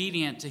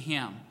obedient to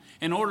Him.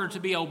 In order to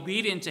be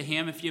obedient to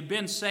Him, if you've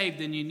been saved,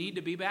 then you need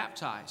to be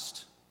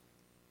baptized.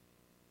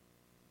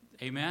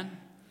 Amen?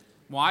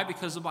 Why?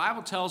 Because the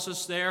Bible tells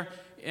us there,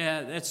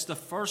 it's the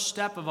first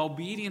step of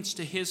obedience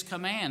to His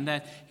command,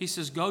 that He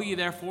says, "Go ye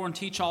therefore and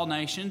teach all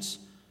nations,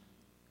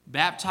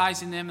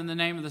 baptizing them in the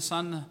name of the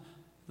Son,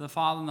 the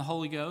Father, and the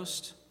Holy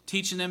Ghost,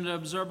 teaching them to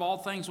observe all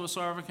things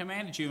whatsoever I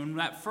commanded you." And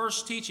that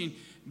first teaching,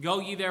 "Go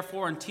ye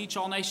therefore and teach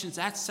all nations,"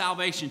 that's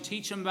salvation.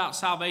 Teach them about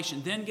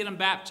salvation. Then get them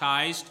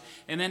baptized.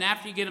 And then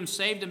after you get them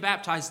saved and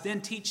baptized,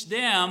 then teach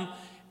them,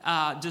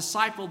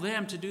 disciple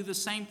them to do the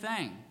same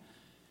thing.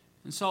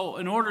 And so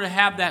in order to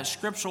have that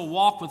scriptural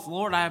walk with the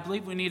Lord, I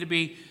believe we need to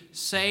be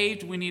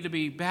saved, we need to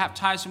be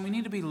baptized, and we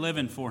need to be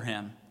living for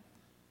Him.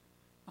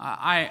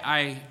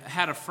 I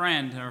had a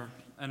friend or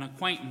an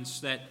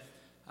acquaintance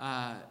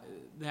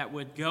that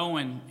would go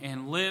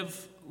and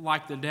live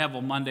like the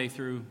devil Monday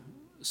through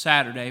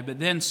Saturday, but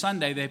then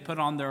Sunday they put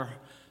on their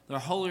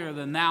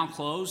holier-than-thou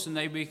clothes and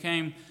they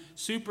became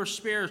super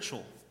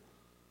spiritual.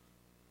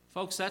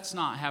 Folks, that's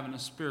not having a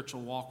spiritual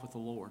walk with the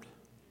Lord.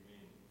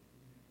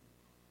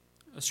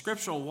 A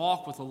scriptural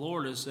walk with the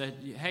Lord is that,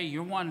 hey,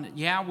 you're one,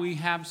 yeah, we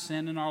have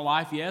sin in our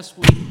life. Yes,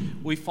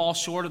 we fall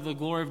short of the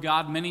glory of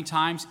God many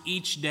times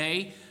each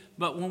day.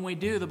 But when we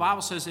do, the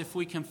Bible says if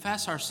we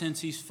confess our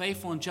sins, He's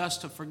faithful and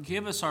just to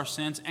forgive us our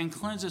sins and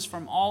cleanse us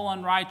from all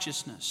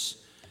unrighteousness.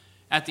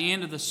 At the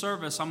end of the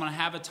service, I'm going to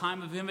have a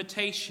time of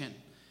invitation.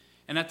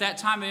 And at that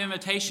time of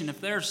invitation,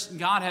 if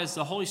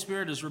the Holy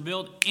Spirit has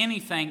revealed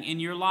anything in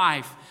your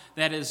life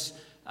that is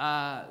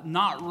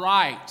not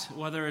right,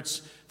 whether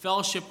it's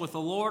fellowship with the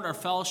Lord or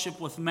fellowship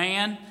with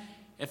man,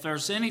 if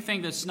there's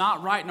anything that's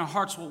not right in our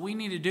hearts, what we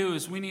need to do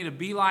is we need to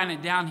beeline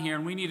it down here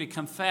and we need to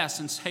confess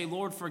and say,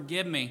 "Lord,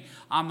 forgive me.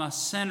 I'm a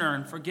sinner,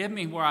 and forgive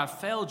me where I've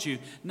failed you,"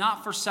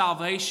 not for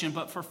salvation,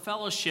 but for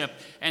fellowship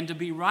and to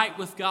be right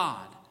with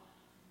God.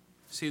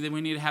 See, then we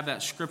need to have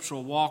that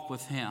scriptural walk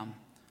with Him,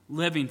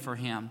 living for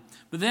Him.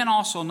 But then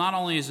also, not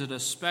only is it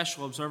a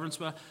special observance,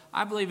 but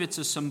I believe it's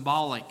a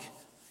symbolic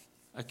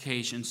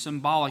occasion.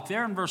 Symbolic.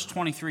 There in verse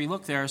 23,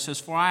 look there, it says,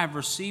 "For I have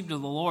received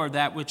of the Lord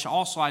that which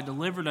also I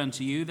delivered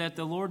unto you, that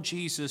the Lord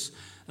Jesus,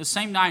 the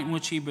same night in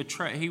which he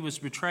was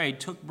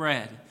betrayed, took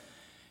bread.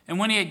 And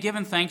when He had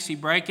given thanks, He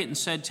brake it and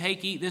said,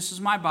 Take, eat, this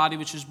is my body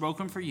which is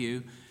broken for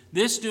you.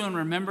 This do in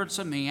remembrance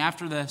of me.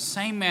 After the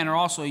same manner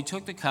also He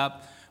took the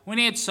cup, when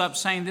He had supped,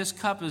 saying, This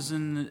cup is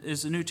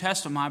the New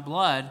Testament, my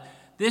blood.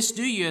 This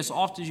do you as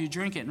oft as you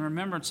drink it in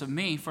remembrance of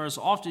me. For as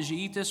oft as you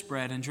eat this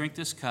bread and drink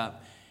this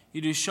cup, you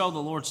do show the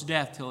Lord's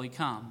death till He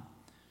come."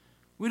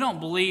 We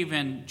don't believe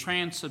in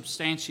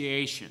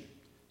transubstantiation.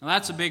 Now,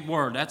 that's a big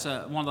word. That's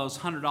one of those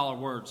 $100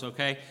 words,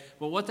 okay?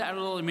 But what that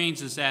really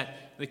means is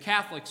that the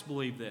Catholics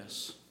believe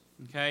this,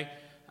 okay?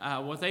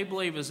 What they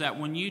believe is that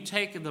when you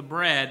take the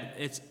bread,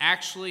 it's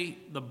actually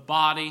the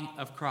body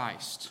of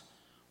Christ.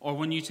 Or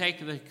when you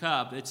take the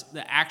cup, it's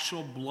the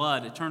actual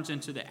blood. It turns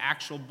into the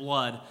actual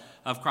blood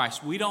of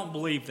Christ. We don't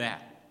believe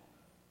that.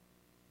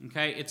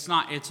 Okay, it's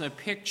not, it's a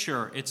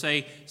picture, it's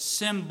a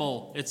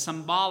symbol, it's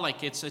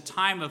symbolic, it's a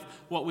time of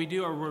what we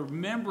do, or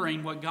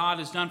remembering what God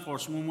has done for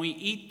us. When we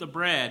eat the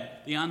bread,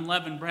 the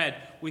unleavened bread,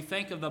 we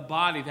think of the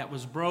body that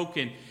was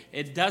broken.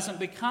 It doesn't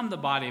become the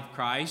body of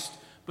Christ,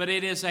 but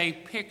it is a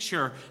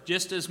picture,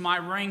 just as my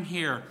ring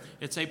here.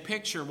 It's a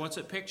picture. What's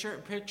it picture?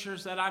 It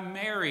pictures that I'm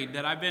married,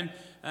 that I've been,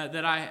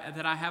 that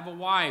I have a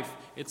wife.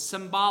 It's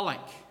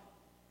symbolic.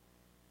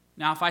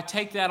 Now, if I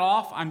take that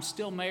off, I'm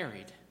still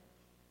married.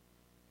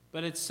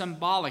 But it's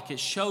symbolic.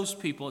 It shows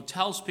people. It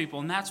tells people.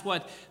 And that's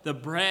what the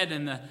bread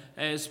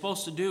is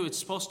supposed to do. It's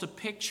supposed to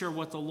picture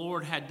what the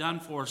Lord had done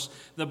for us.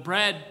 The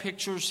bread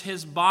pictures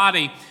his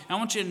body. And I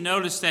want you to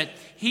notice that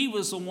he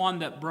was the one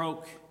that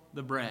broke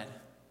the bread.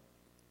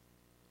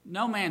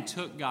 No man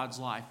took God's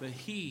life, but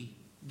he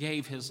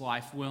gave his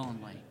life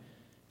willingly.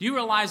 Do you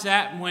realize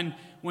that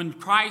when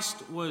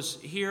Christ was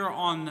here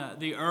on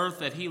the earth,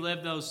 that he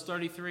lived those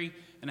 33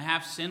 and a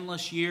half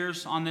sinless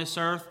years on this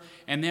earth,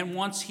 and then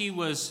once he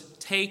was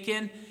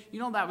taken, you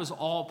know that was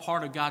all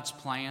part of God's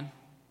plan?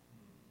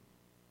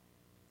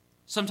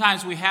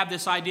 Sometimes we have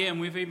this idea,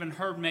 and we've even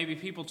heard maybe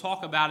people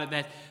talk about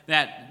it,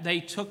 that they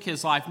took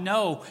his life.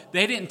 No,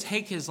 they didn't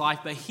take his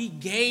life, but he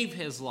gave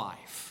his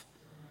life.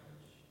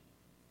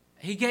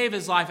 He gave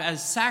his life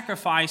as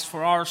sacrifice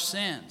for our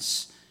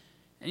sins.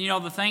 And you know,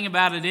 the thing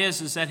about it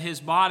is that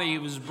his body,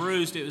 it was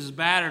bruised, it was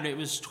battered, it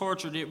was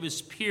tortured, it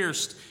was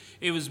pierced,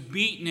 it was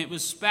beaten, it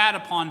was spat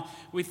upon.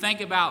 We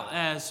think about,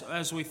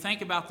 as we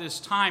think about this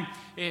time,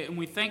 and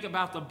we think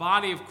about the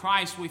body of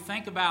Christ, we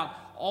think about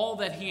all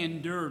that he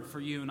endured for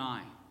you and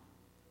I.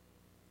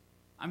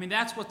 I mean,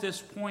 that's what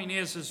this point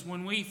is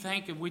when we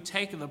take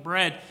the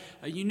bread,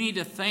 you need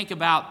to think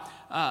about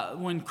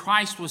when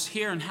Christ was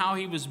here and how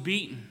he was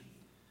beaten.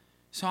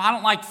 So I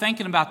don't like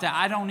thinking about that.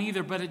 I don't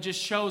either, but it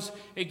just shows,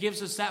 it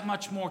gives us that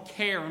much more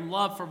care and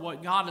love for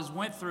what God has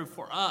went through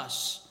for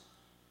us.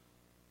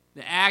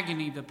 The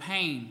agony, the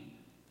pain,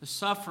 the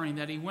suffering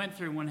that he went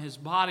through when his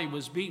body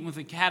was beaten with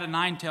a cat of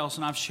nine tails.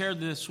 And I've shared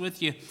this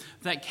with you.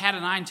 That cat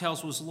of nine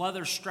tails was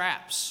leather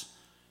straps.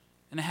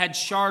 And it had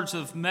shards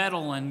of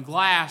metal and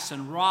glass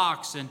and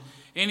rocks and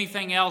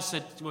anything else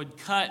that would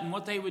cut. And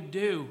what they would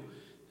do,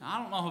 I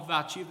don't know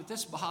about you, but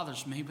this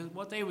bothers me, but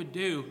what they would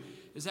do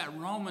is that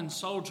Roman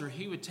soldier,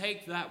 he would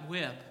take that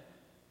whip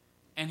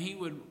and he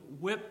would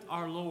whip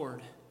our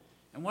Lord.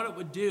 And what it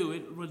would do,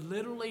 it would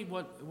literally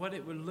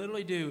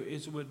do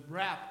is it would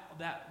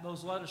wrap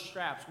those leather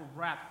straps would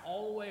wrap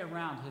all the way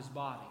around his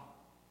body.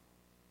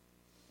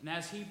 And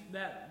as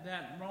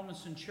that Roman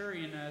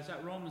centurion, as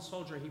that Roman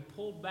soldier, he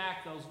pulled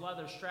back those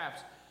leather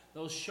straps,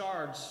 those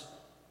shards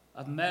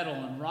of metal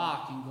and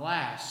rock and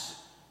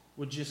glass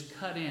would just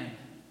cut in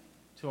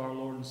to our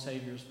Lord and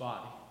Savior's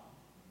body.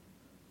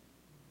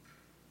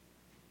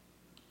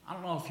 I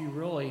don't know if you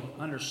really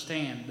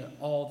understand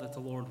all that the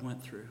Lord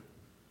went through.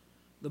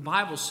 The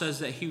Bible says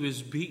that he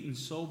was beaten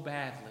so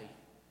badly.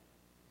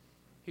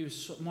 He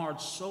was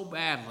marred so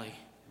badly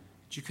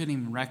that you couldn't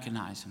even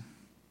recognize him.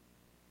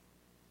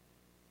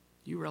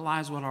 Do you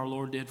realize what our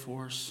Lord did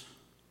for us?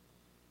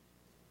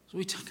 So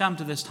we come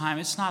to this time.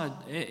 It's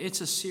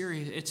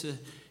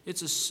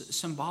a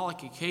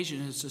symbolic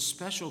occasion. It's a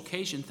special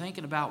occasion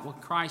thinking about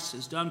what Christ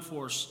has done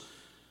for us,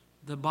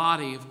 the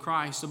body of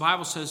Christ. The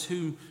Bible says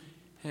who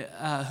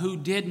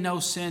did no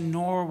sin,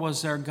 nor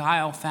was there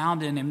guile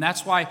found in him.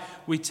 That's why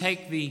we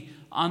take the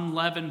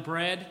unleavened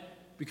bread,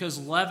 because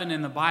leaven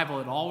in the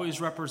Bible, it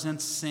always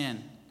represents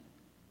sin.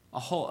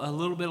 A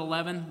little bit of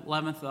leaven,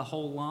 leaveneth the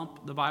whole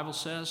lump, the Bible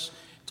says.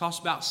 It talks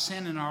about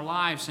sin in our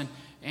lives,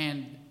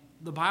 and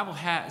the Bible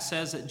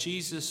says that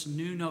Jesus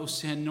knew no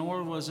sin,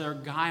 nor was there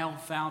guile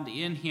found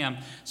in him.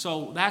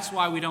 So that's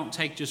why we don't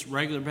take just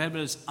regular bread,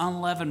 but it's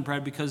unleavened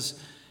bread, because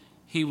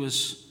he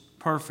was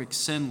perfect,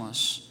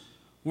 sinless.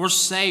 We're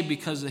saved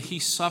because he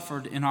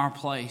suffered in our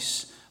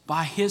place.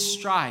 By his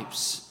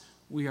stripes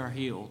we are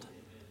healed.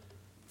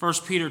 1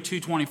 Peter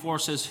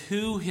 2:24 says,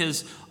 who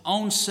his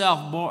own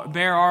self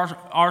bare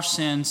our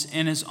sins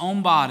in his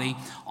own body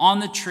on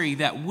the tree,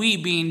 that we,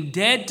 being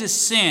dead to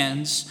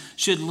sins,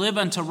 should live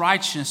unto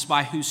righteousness,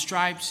 by whose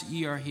stripes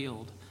ye are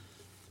healed.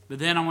 But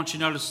then I want you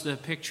to notice the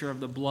picture of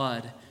the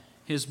blood.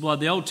 His blood.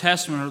 The Old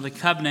Testament, or the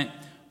covenant,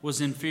 was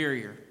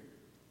inferior.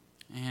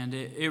 And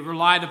it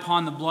relied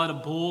upon the blood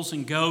of bulls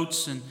and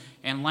goats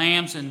and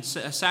lambs and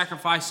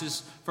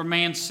sacrifices for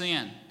man's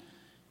sin.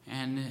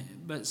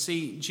 But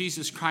see,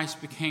 Jesus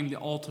Christ became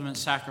the ultimate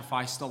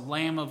sacrifice, the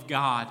Lamb of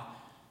God,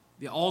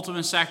 the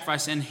ultimate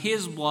sacrifice. And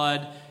his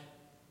blood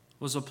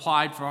was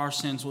applied for our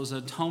sins, was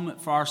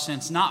atonement for our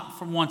sins, not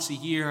for once a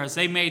year. As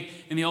they made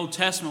in the Old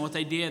Testament, what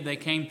they did, they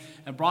came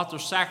and brought their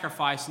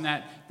sacrifice, and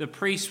that the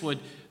priest would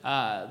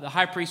the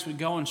high priest would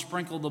go and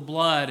sprinkle the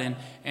blood,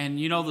 and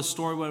you know the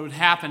story what would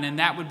happen, and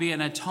that would be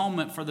an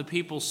atonement for the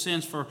people's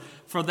sins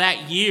for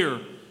that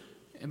year.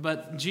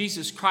 But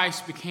Jesus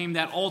Christ became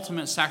that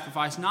ultimate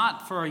sacrifice,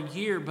 not for a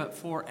year, but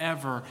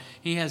forever.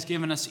 He has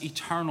given us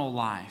eternal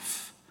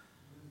life.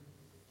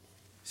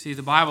 See,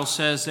 the Bible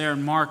says there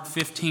in Mark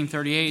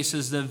 15:38, it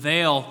says, the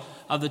veil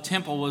of the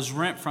temple was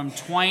rent from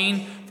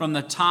twain from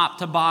the top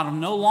to bottom.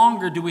 No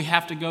longer do we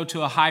have to go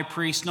to a high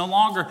priest. No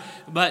longer,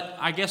 but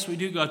I guess we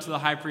do go to the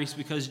high priest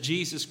because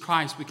Jesus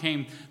Christ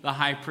became the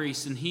high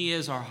priest, and He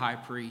is our high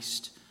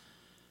priest.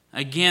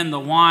 Again, the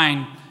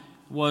wine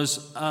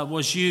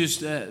was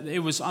used.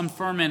 It was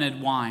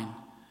unfermented wine.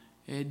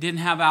 It didn't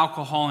have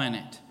alcohol in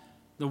it.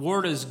 The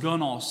word is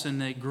gunos in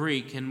the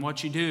Greek, and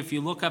what you do, if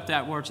you look up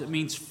that word, it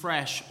means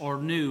fresh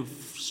or new,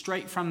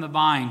 straight from the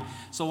vine.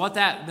 So what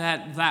that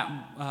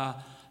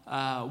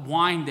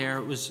wine there,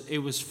 it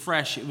was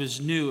fresh, it was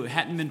new, it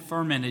hadn't been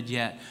fermented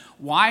yet.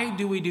 Why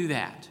do we do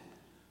that?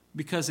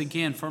 Because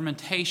again,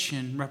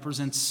 fermentation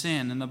represents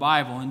sin in the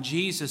Bible. In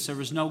Jesus, there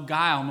was no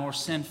guile nor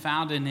sin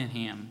found in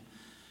Him.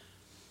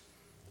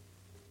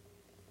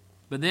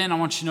 But then I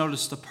want you to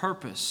notice the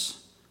purpose.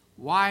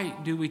 Why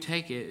do we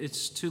take it?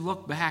 It's to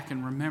look back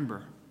and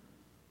remember.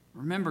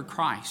 Remember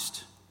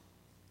Christ.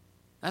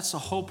 That's the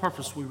whole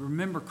purpose. We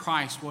remember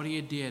Christ, what He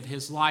did,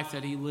 His life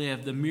that He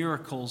lived, the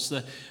miracles,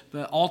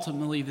 but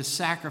ultimately the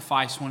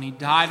sacrifice when He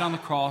died on the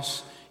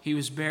cross, He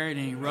was buried,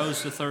 and He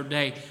rose the third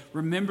day.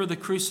 Remember the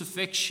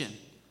crucifixion.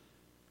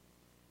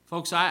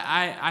 Folks,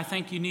 I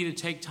think you need to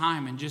take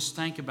time and just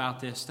think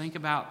about this. Think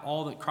about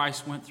all that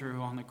Christ went through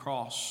on the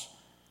cross.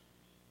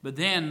 But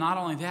then, not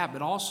only that,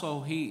 but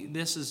also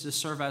this is to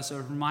serve as a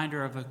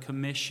reminder of a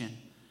commission.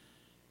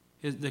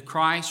 Remember the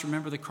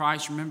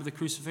Christ, remember the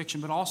crucifixion,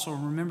 but also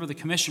remember the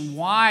commission.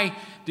 Why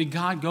did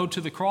God go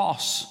to the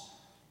cross?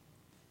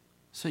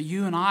 So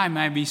you and I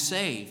may be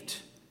saved.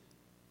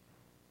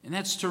 And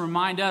that's to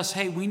remind us,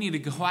 hey, we need to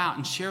go out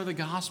and share the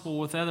gospel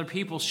with other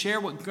people.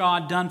 Share what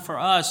God done for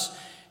us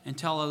and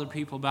tell other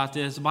people about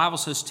this. The Bible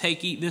says,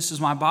 take, eat, this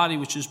is my body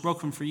which is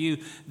broken for you.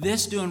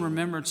 This do in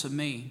remembrance of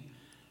me.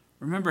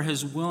 Remember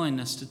His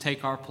willingness to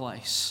take our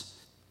place.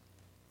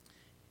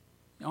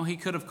 You know, He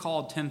could have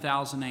called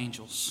 10,000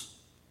 angels,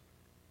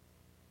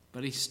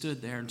 but He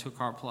stood there and took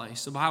our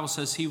place. The Bible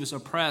says He was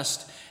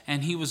oppressed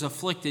and He was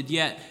afflicted,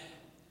 yet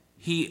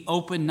He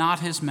opened not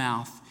His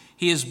mouth.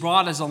 He is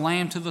brought as a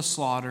lamb to the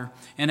slaughter,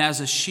 and as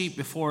a sheep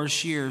before his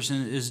shears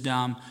is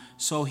dumb,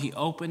 so He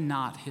opened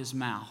not His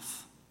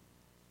mouth.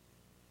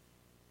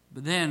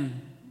 But then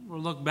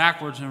we'll look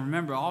backwards and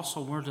remember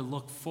also we're to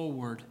look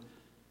forward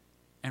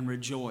and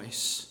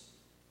rejoice.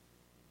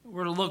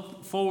 We're to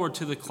look forward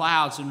to the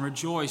clouds and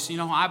rejoice. You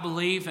know, I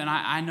believe, and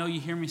I know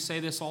you hear me say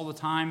this all the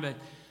time, but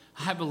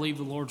I believe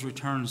the Lord's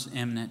return is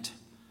imminent.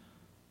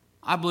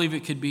 I believe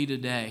it could be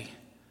today.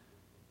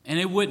 And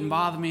it wouldn't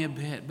bother me a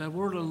bit, but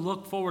we're to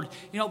look forward.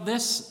 You know,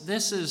 this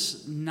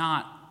is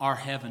not our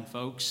heaven,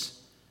 folks.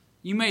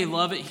 You may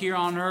love it here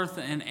on earth,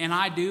 and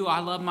I do. I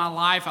love my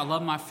life. I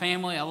love my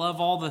family. I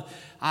love all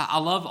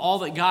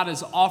that God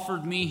has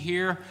offered me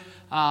here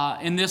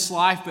in this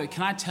life, but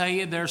can I tell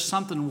you, there's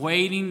something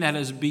waiting that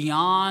is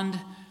beyond.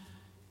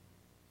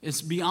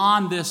 It's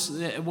beyond this,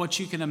 what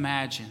you can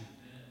imagine.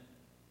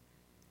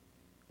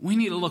 We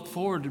need to look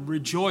forward to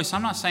rejoice.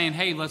 I'm not saying,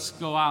 hey, let's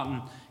go out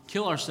and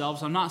kill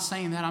ourselves. I'm not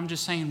saying that. I'm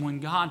just saying when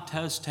God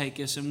does take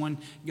us and when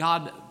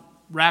God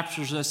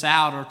raptures us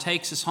out or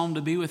takes us home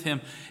to be with Him,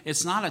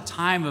 it's not a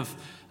time of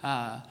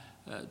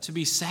to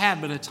be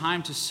sad, but a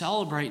time to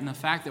celebrate in the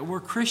fact that we're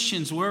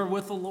Christians. We're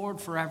with the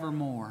Lord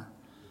forevermore.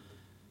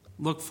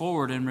 Look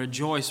forward and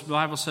rejoice. The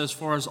Bible says,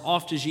 for as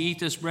oft as you eat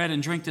this bread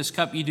and drink this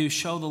cup, you do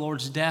show the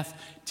Lord's death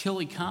till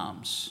He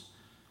comes.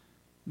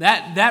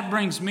 That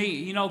brings me,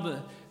 you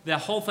know, the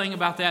whole thing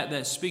about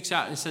that speaks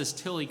out, it says,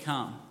 till He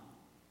come.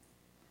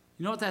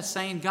 You know what that's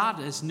saying? God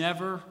is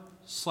never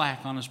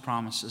slack on His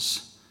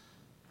promises.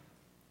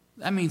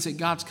 That means that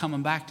God's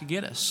coming back to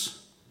get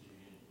us.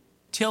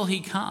 Till He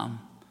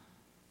come.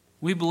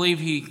 We believe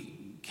He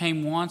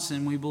came once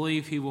and we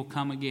believe He will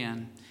come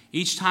again.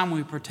 Each time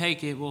we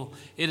partake, it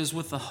is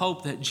with the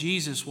hope that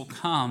Jesus will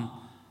come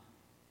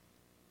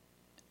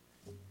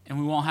and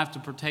we won't have to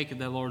partake of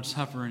the Lord's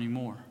Supper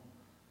anymore.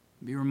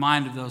 Be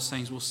reminded of those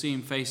things. We'll see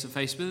Him face to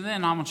face. But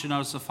then I want you to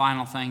notice the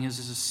final thing is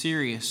a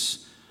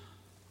serious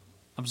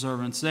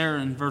observance. There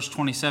in verse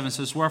 27 it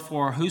says,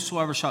 wherefore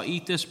whosoever shall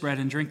eat this bread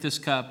and drink this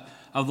cup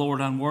of the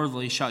Lord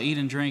unworthily shall eat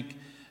and drink,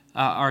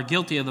 are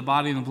guilty of the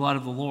body and the blood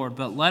of the Lord.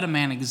 But let a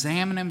man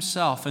examine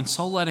himself, and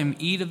so let him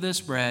eat of this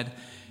bread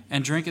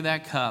and drink of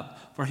that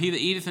cup. For he that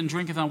eateth and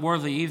drinketh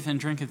unworthily eateth and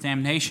drinketh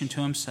damnation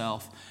to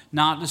himself,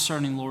 not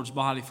discerning the Lord's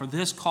body. For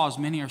this cause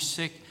many are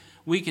sick,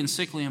 weak and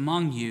sickly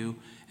among you,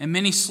 and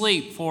many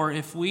sleep. For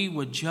if we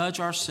would judge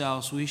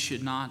ourselves, we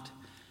should not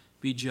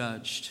be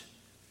judged.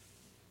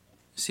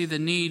 See the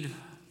need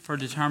for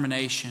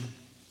determination.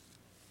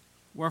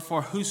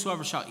 Wherefore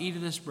whosoever shall eat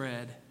of this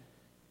bread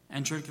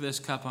and drink of this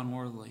cup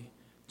unworthily.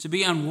 To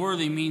be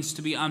unworthy means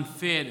to be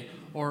unfit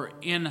or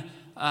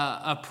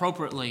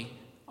inappropriately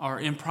or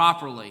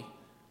improperly.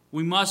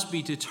 We must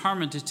be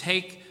determined to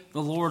take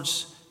the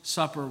Lord's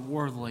Supper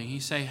worthily. You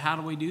say, how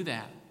do we do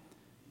that?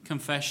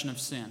 Confession of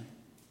sin.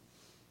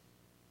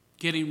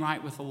 Getting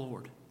right with the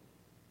Lord.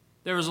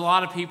 There was a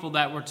lot of people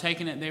that were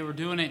taking it, they were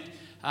doing it,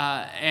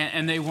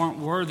 and they weren't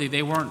worthy.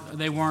 They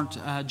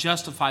weren't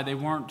justified. They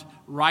weren't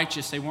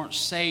righteous. They weren't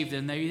saved,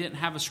 and they didn't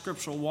have a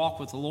scriptural walk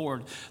with the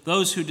Lord.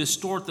 Those who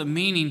distort the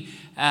meaning,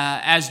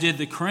 as did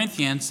the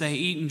Corinthians, they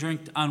eat and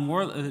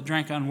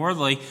drank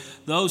unworthily.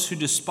 Those who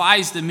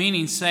despise the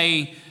meaning,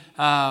 say,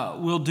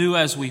 we'll do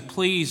as we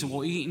please,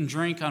 we'll eat and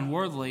drink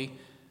unworthily.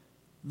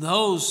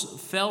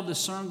 Those failed to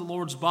discern the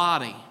Lord's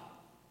body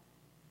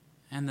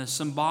and the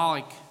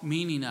symbolic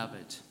meaning of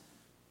it.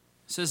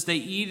 It says, they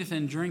eateth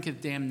and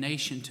drinketh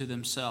damnation to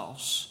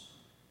themselves.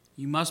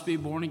 You must be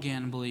born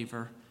again,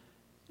 believer.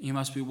 You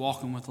must be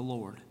walking with the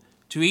Lord.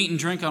 To eat and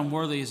drink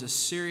unworthily is a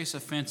serious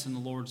offense in the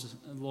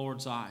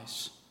Lord's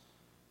eyes.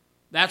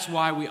 That's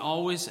why we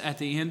always, at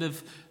the end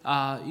of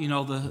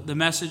the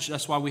message,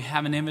 that's why we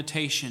have an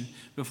invitation.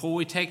 Before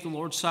we take the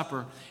Lord's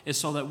Supper, is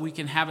so that we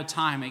can have a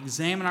time,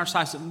 examine our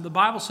sides. The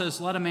Bible says,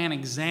 let a man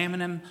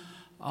examine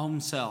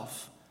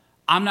himself.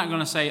 I'm not going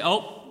to say,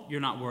 oh, you're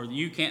not worthy.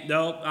 You can't.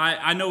 No,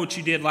 I know what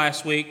you did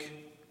last week.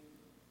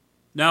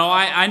 No,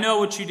 I know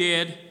what you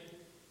did.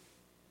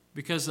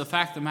 Because the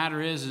fact of the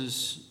matter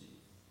is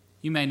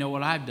you may know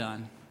what I've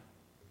done.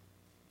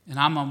 And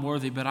I'm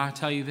unworthy, but I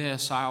tell you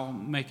this, I'll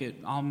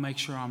make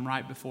sure I'm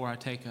right before I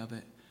take of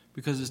it.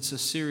 Because it's a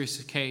serious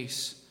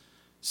occasion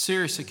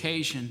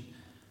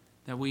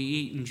that we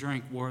eat and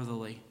drink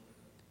worthily.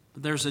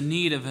 But there's a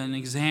need of an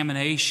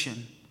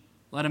examination.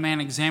 Let a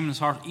man examine his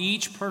heart.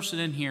 Each person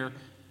in here,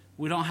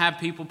 we don't have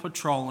people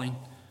patrolling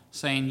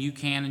saying you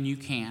can and you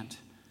can't.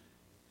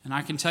 And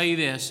I can tell you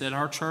this, at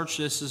our church,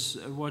 this is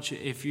what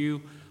if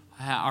you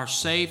are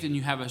saved and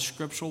you have a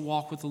scriptural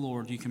walk with the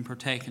Lord, you can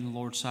partake in the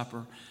Lord's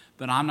Supper.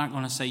 But I'm not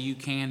going to say you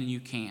can and you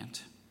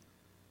can't.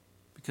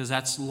 Because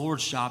that's the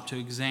Lord's job to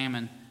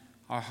examine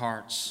our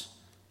hearts.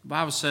 The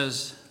Bible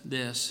says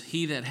this,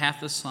 he that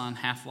hath the Son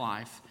hath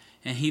life,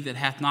 and he that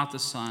hath not the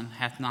Son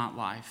hath not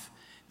life.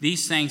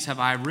 These things have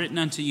I written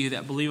unto you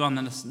that believe on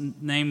the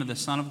name of the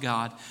Son of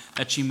God,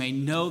 that you may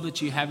know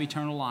that you have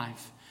eternal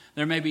life.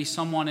 There may be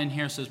someone in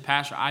here who says,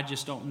 Pastor, I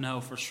just don't know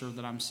for sure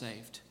that I'm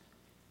saved.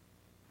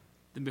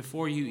 Then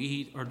before you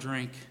eat or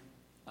drink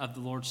of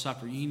the Lord's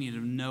Supper, you need to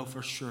know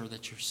for sure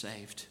that you're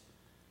saved.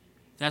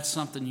 That's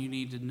something you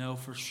need to know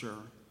for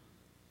sure.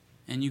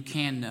 And you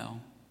can know.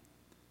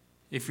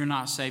 If you're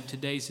not saved,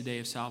 today's the day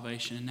of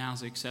salvation, and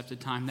now's the accepted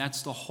time.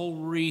 That's the whole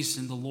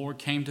reason the Lord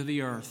came to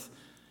the earth.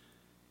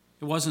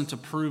 It wasn't to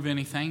prove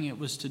anything. It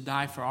was to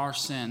die for our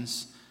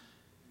sins,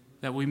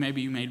 that we may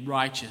be made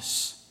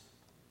righteous.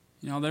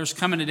 You know, there's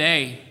coming a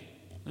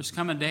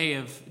day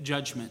of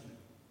judgment.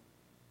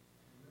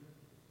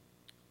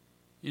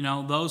 You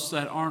know, those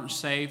that aren't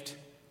saved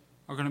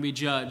are going to be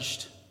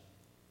judged.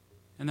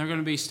 And they're going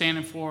to be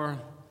standing for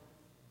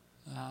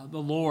the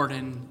Lord,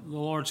 and the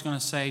Lord's going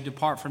to say,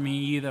 depart from me,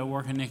 ye that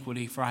work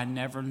iniquity, for I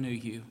never knew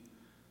you.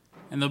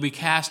 And they'll be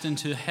cast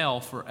into hell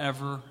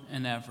forever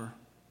and ever.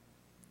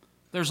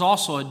 There's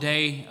also a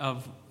day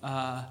of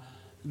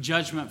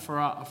judgment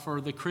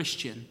for the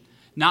Christian,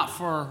 not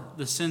for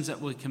the sins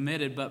that we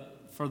committed,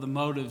 but for the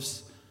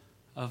motives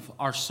of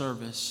our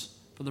service,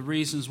 for the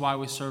reasons why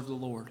we serve the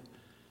Lord.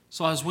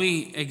 So as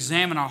we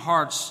examine our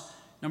hearts,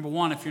 number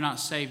one, if you're not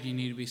saved, you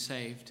need to be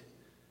saved.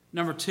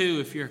 Number two,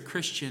 if you're a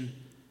Christian,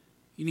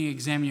 you need to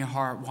examine your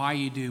heart, why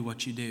you do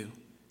what you do.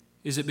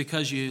 Is it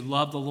because you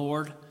love the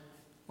Lord?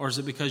 Or is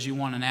it because you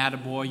want an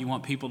attaboy, you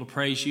want people to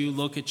praise you,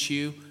 look at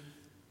you?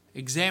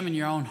 Examine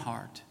your own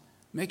heart.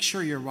 Make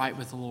sure you're right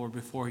with the Lord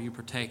before you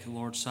partake the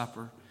Lord's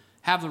Supper.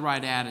 Have the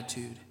right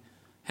attitude.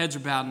 Heads are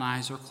bowed and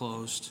eyes are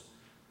closed.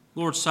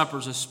 Lord's Supper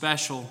is a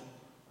special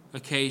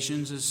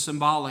occasion, it's a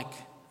symbolic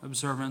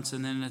observance,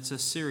 and then it's a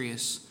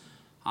serious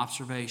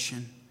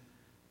observation.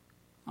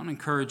 I want to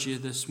encourage you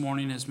this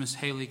morning as Miss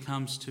Haley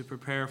comes to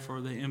prepare for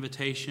the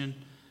invitation.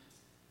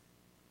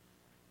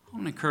 I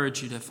want to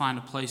encourage you to find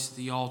a place at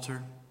the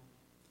altar.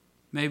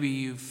 Maybe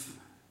you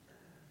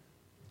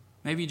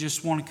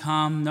just want to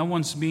come. No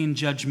one's being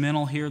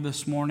judgmental here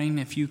this morning.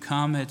 If you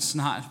come,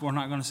 we're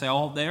not going to say,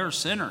 oh, they're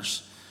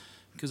sinners.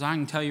 Because I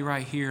can tell you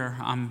right here,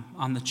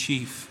 I'm the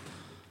chief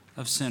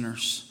of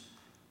sinners.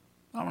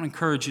 I want to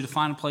encourage you to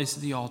find a place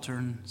at the altar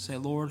and say,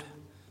 Lord,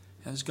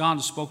 as God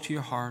has spoke to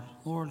your heart,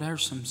 Lord,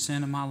 there's some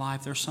sin in my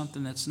life. There's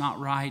something that's not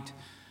right.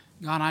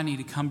 God, I need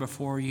to come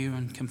before you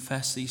and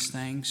confess these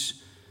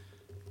things.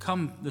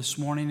 Come this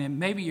morning, and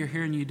maybe you're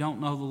here and you don't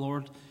know the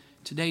Lord.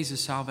 Today's a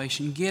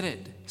salvation. Get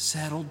it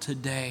settled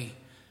today.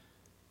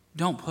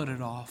 Don't put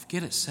it off.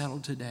 Get it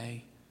settled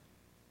today.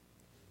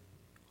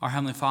 Our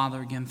Heavenly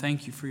Father, again,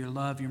 thank you for your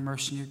love, your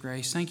mercy, and your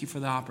grace. Thank you for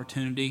the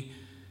opportunity,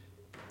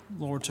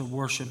 Lord, to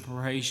worship and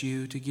praise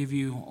you, to give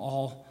you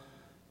all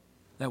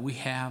that we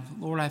have.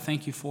 Lord, I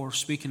thank you for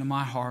speaking to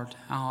my heart,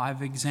 how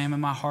I've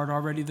examined my heart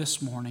already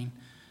this morning.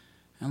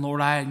 And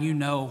Lord, you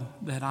know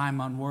that I'm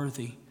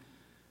unworthy.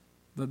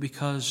 But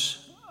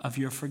because of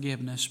your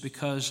forgiveness.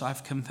 Because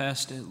I've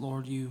confessed it,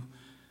 Lord, you've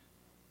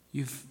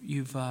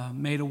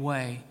made a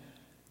way.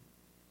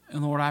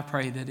 And Lord, I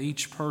pray that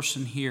each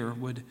person here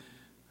would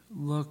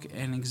look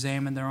and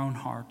examine their own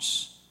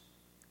hearts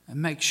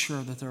and make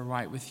sure that they're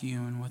right with you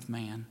and with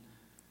man.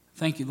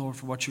 Thank you, Lord,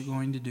 for what you're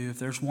going to do. If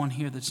there's one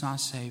here that's not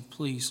saved,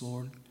 please,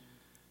 Lord,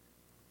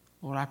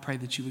 I pray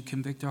that you would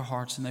convict their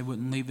hearts and they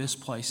wouldn't leave this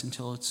place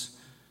until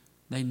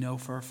they know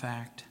for a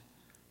fact.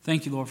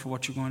 Thank you, Lord, for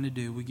what you're going to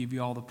do. We give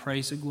you all the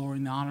praise, the glory,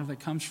 and the honor that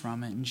comes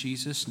from it. In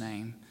Jesus'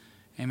 name,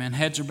 amen.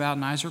 Heads are bowed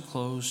and eyes are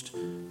closed.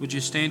 Would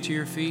you stand to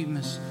your feet?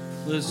 Miss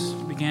Liz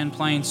began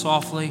playing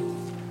softly.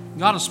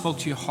 God has spoke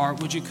to your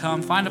heart. Would you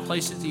come? Find a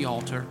place at the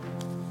altar.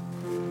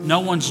 No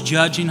one's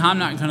judging. I'm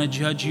not going to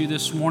judge you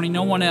this morning.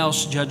 No one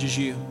else judges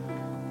you.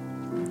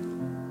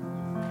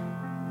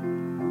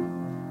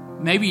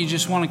 Maybe you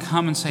just want to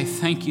come and say,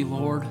 thank you,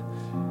 Lord.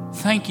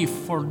 Thank you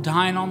for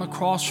dying on the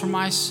cross for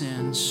my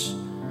sins.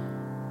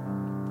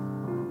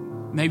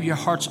 Maybe your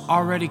heart's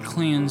already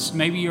cleansed.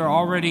 Maybe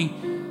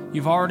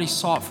you've already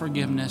sought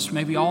forgiveness.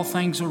 Maybe all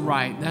things are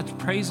right.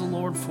 Praise the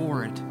Lord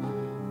for it.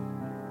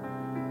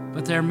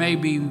 But there may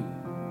be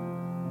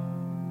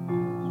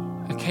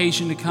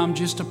occasion to come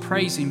just to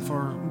praise Him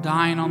for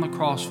dying on the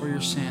cross for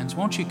your sins.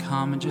 Won't you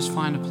come and just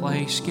find a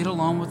place, get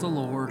alone with the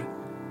Lord.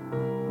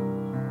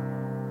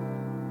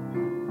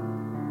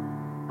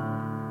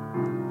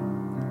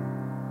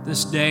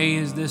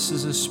 This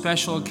is a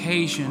special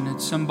occasion.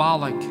 It's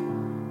symbolic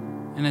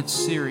and it's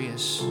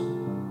serious.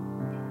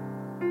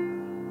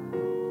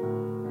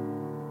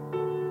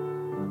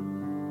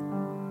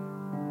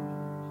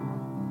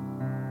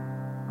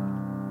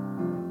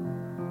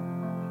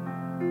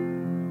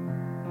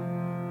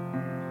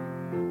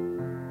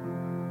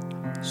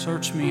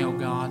 Search me, O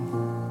God.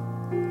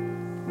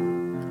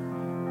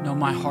 Know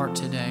my heart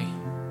today.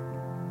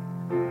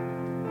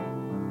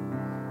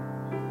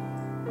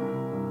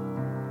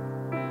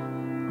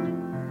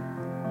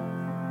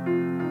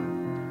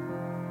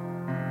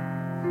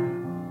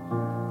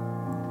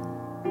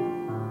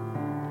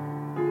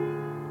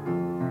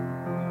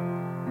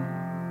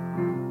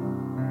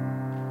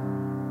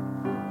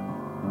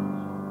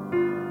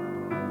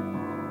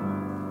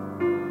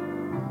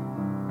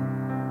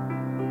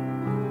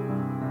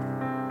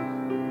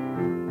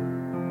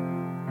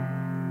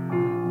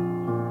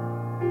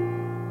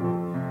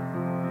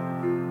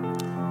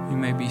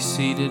 Be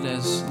seated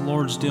as the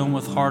Lord's dealing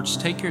with hearts.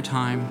 Take your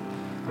time.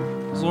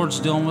 As the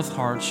Lord's dealing with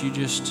hearts, you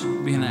just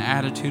be in an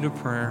attitude of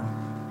prayer.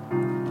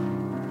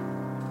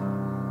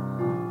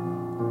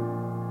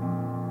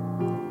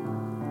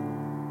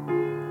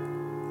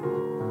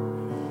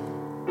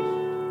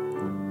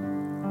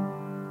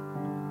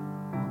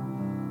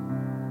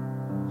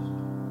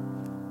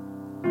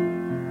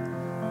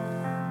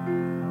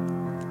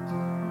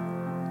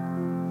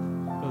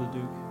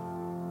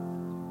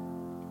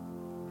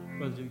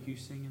 Brother Duke, you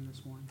singing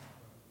this morning?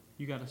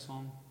 You got a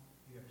song?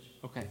 Yes.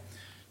 Okay.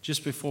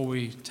 Just before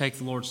we take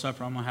the Lord's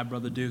Supper, I'm going to have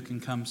Brother Duke and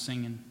come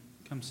sing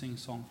a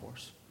song for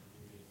us.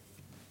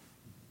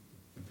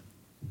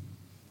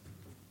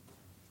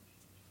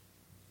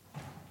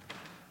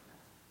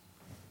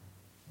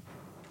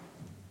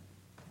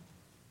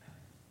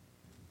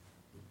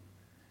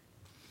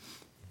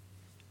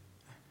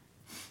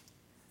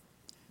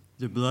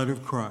 The blood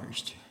of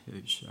Christ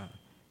is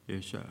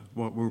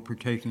what we're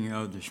partaking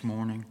of this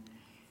morning.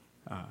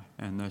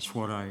 And that's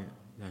what I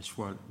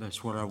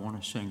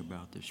want to sing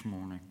about this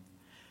morning.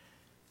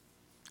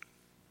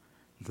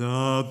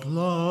 The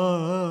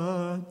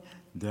blood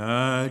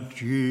that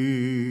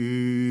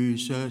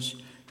Jesus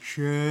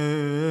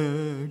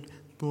shed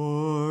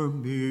for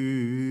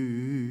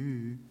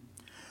me,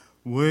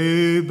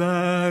 way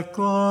back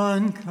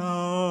on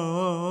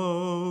Calvary,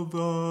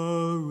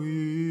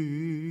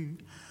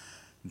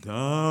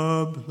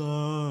 the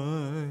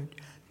blood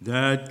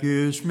that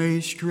gives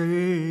me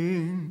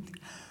strength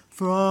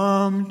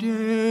from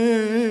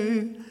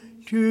day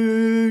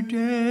to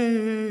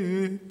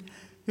day,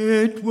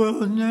 it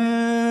will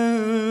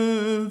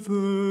never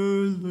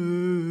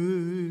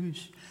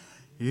lose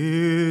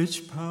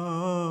its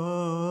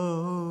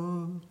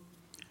power,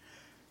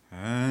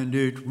 and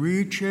it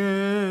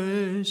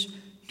reaches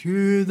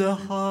to the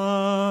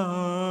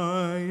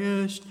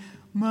highest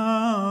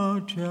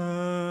mountain,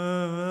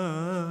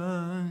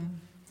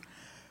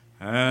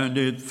 and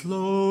it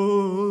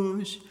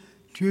flows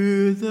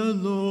to the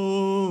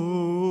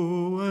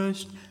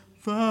lowest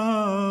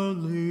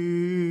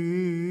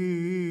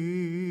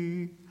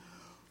valley.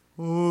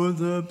 Oh,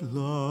 the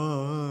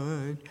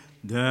blood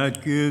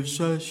that gives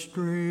us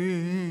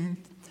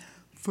strength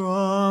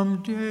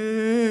from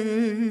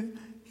day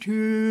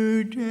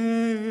to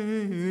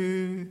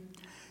day,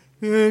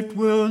 it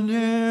will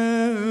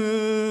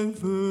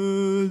never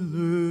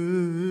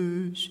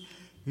lose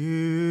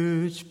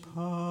its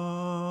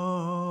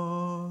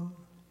power.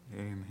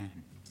 Amen.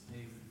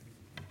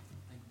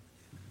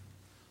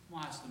 I'll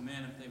ask the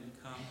men if they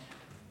would come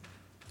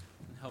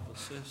and help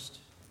assist.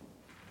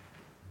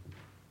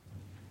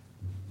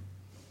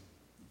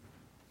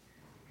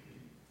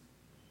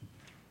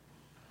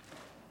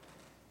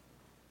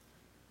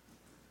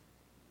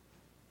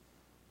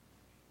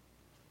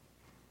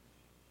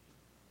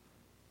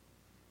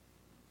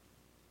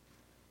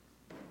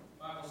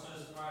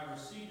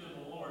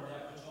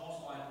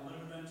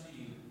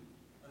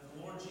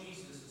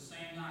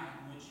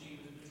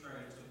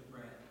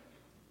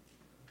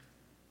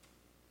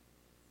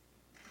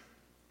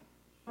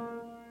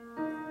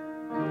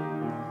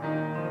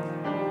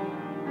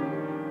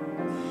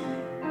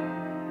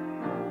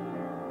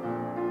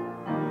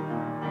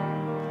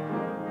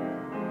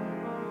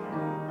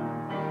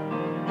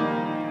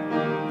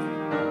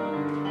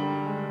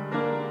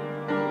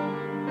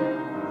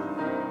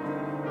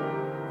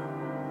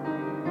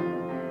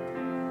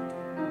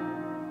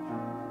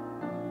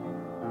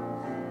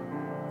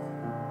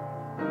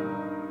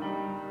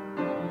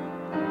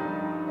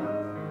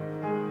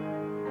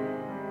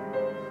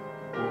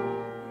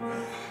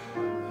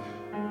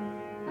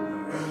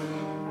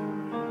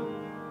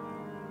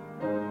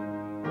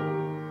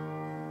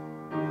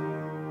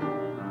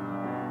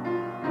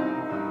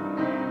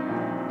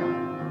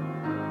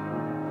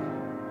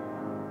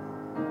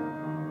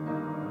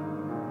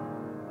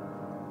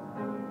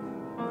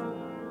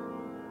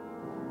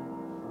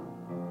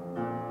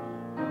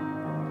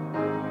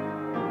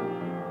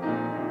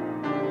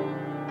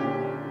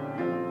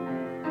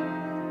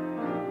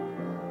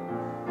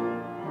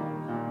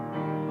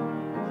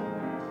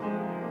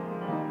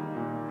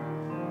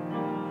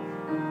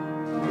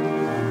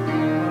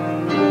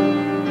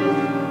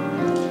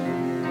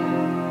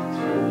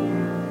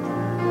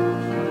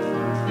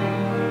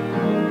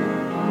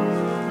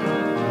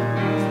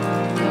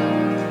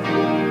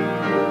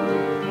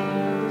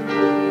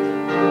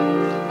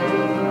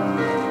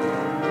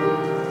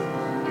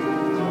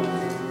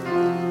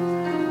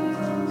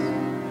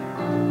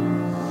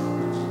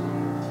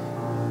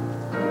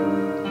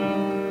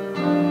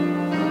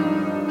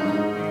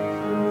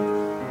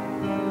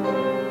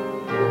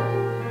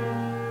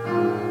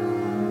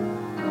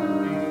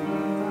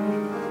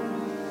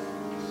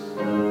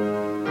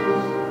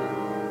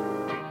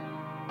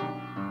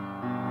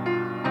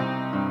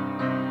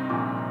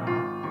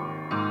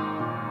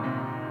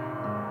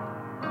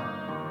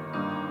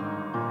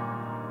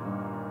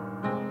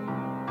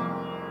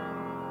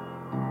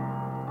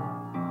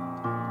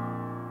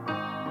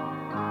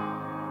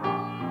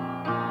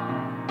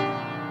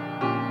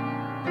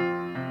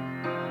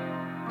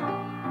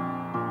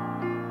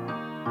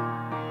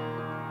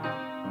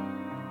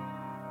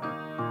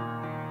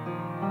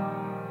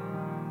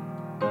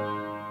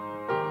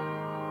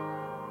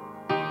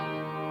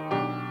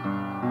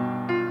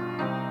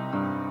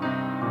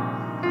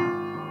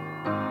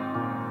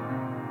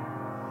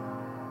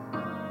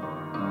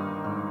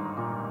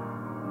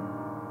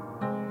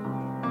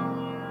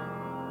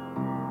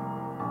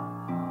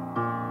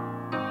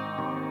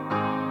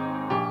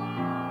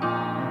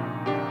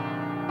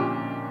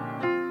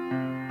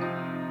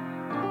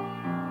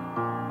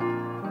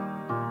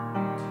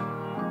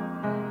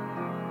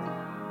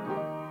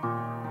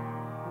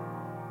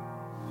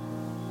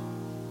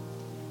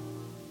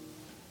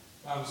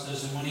 Bible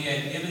says, and when he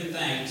had given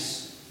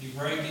thanks, he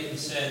brake it and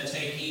said,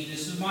 "Take, eat,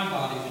 this is my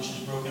body, which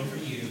is broken for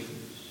you.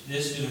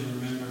 This do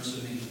in remembrance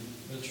of me."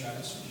 Brother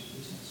Travis, would you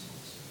please answer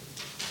this?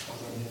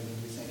 Father in heaven,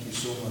 we thank you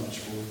so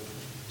much for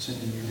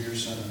sending your dear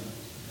Son.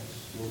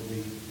 Lord,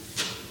 as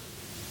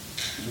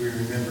we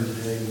remember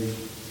today, we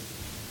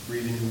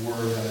read in your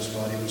word how his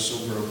body was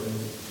so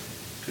broken,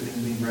 couldn't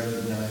even be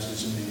recognized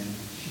as a man.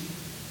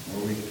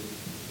 Lord, we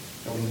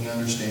don't even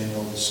understand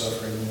all the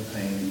suffering and the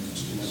pain that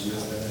went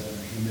with that,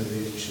 and the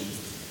humiliation.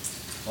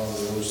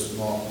 Father, those that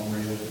mocked and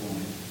railed upon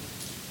him.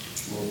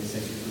 Lord, we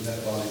thank you for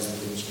that body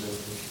that was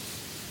broken.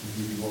 We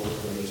give you all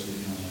praise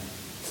and honor.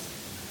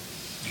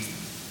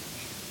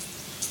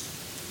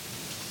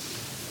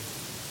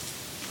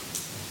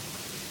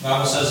 The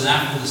Bible says, and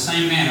after the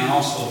same manner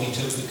also he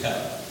took the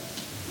cup.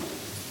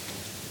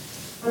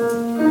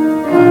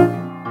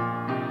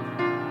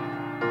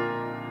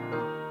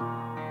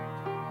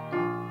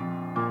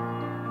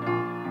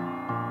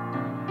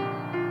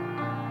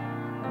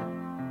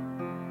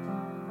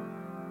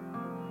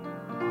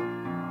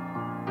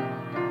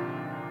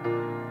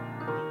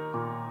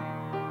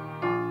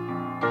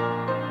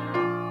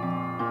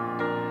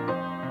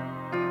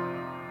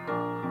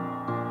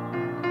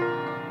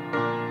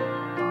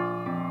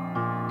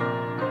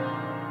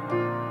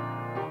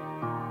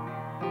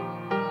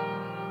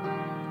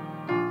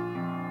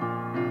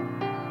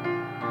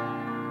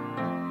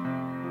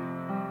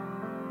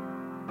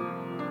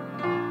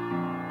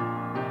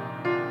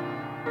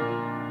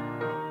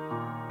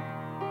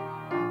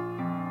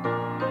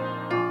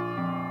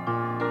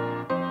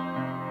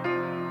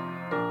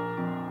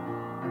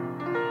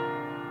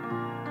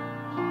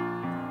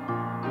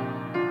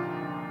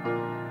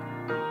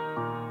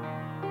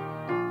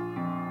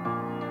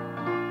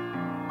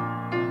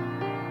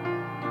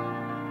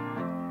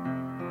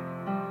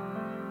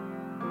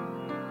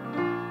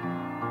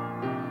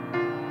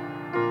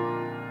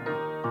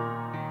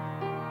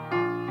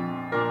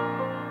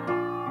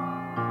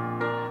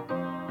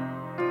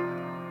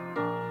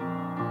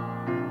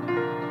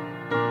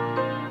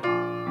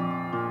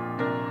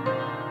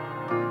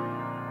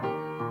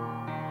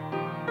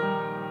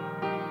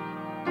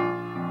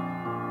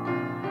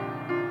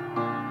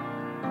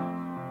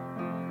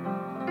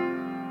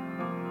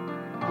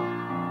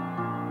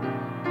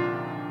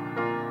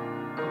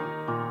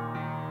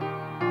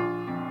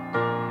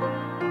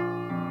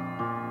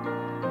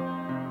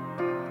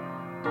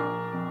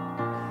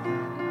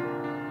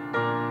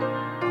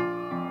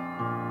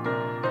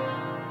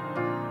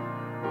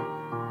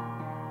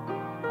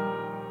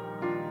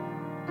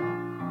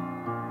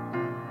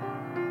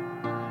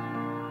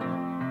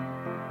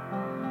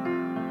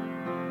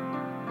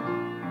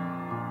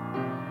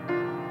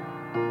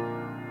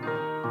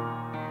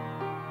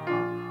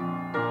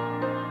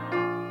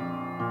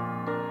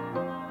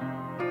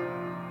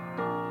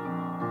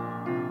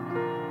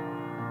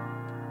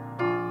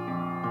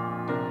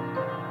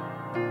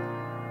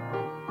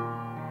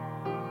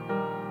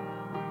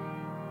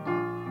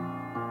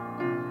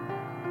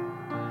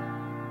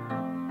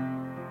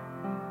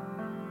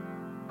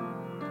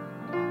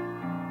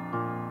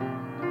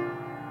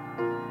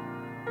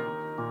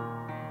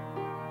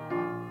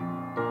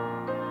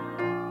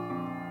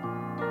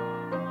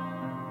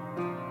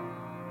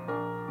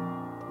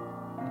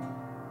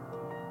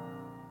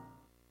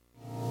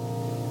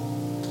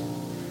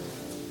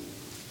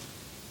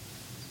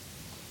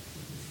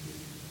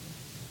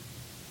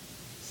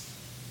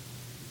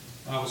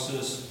 The Bible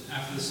says,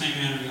 after the same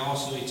manner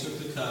he took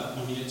the cup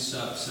when he had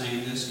supped,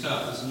 saying, "This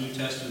cup is the New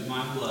Testament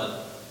my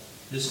blood.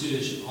 This do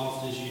as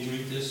often as you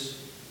drink this.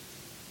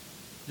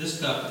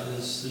 This cup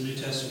is the New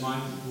Testament my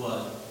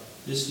blood.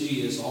 This do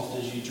ye as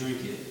often as you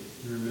drink it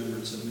in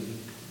remembrance of me."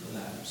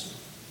 Brother Adams.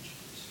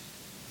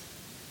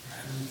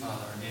 Heavenly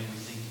Father, again, we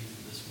thank you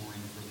for this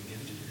morning, for the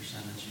gift of your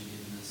Son that you've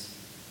given us.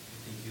 We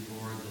thank you,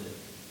 Lord, that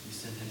you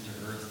sent him to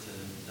earth to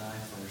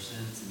die for our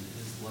sins, and that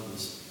his blood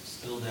was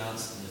spilled out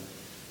so that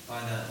by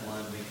that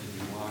blood we could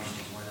be washed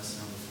as white as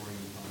snow before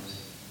you, Father.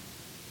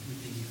 We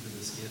thank you for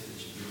this gift that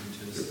you've given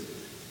to us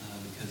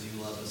because you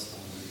love us,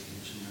 Father,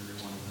 each and every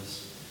one of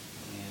us.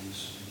 And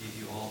we give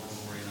you all the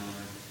glory and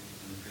honor,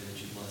 and we pray that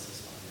you bless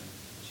us, Father.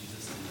 In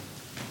Jesus' name.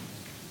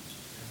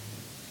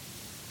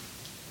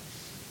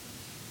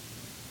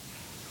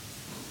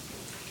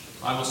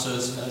 The Bible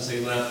says as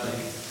they left, they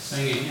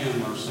sang a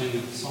hymn or sang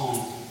a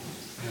song.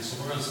 And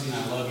so we're going to sing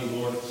I Love You,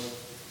 Lord.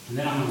 And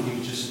then I'm going to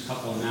give you just a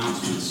couple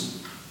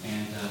announcements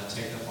and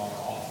take up our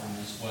offering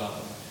as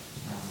well.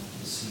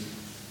 Let's see.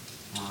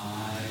 I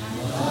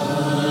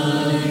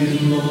love you,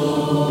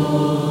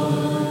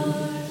 Lord,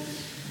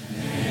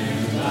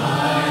 and I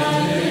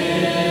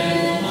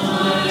lift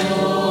my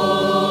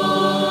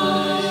voice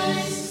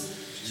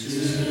to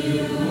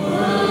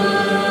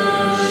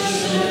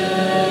worship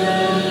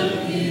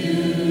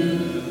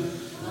you,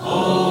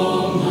 oh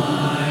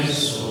my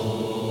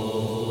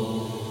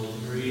soul,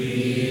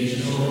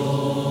 rejoice.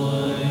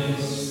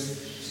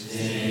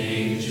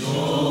 Take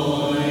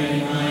joy,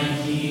 my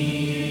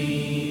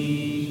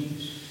King,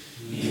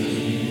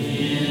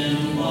 in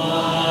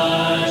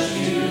what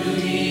you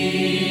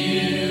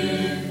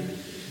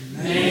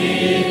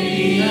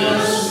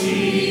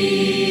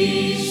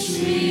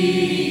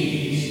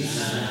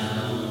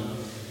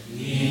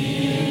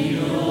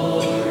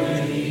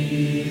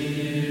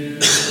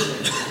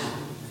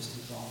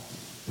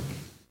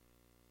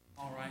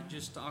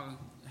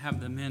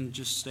and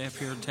just stay up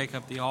here and take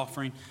up the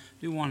offering, I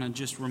do want to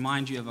just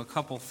remind you of a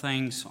couple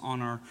things on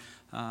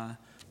our,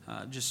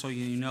 just so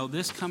you know.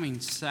 This coming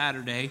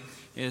Saturday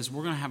is,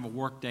 we're going to have a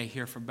work day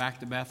here for Back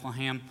to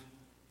Bethlehem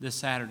this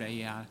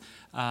Saturday,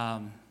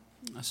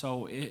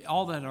 So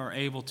all that are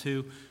able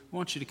to, we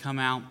want you to come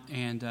out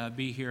and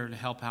be here to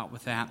help out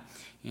with that.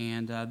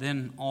 And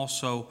then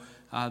also,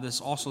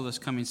 this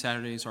coming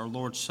Saturday is our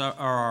Lord's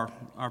our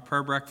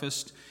prayer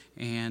breakfast,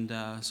 and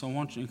so I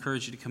want to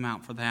encourage you to come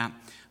out for that.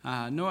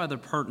 No other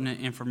pertinent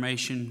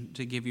information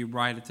to give you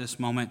right at this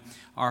moment.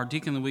 Our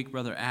Deacon of the Week,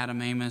 Brother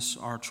Adam Amos.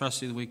 Our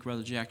Trustee of the Week,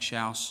 Brother Jack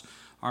Schaus.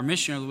 Our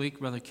Missionary of the Week,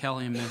 Brother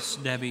Kelly and Miss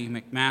Debbie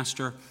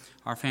McMaster.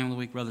 Our Family of the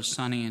Week, Brother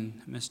Sonny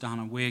and Miss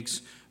Donna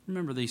Wiggs.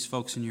 Remember these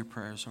folks in your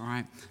prayers, all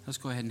right? Let's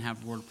go ahead and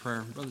have a word of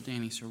prayer. Brother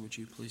Danny, sir, would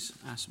you please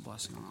ask a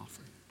blessing on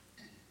offering?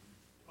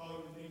 Father,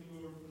 we thank you,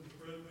 Lord, for the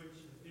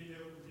privilege of being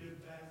able to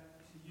give back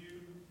to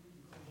you,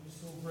 because you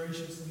so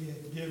graciously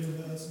have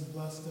given us and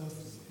blessed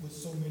us with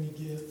so many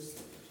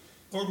gifts.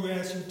 Lord, we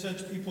ask you to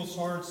touch people's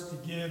hearts to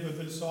give of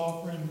this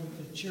offering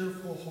with a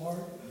cheerful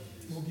heart.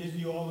 We'll give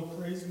you all the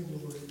praise and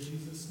glory in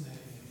Jesus' name.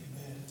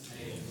 Amen.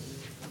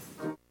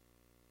 Amen.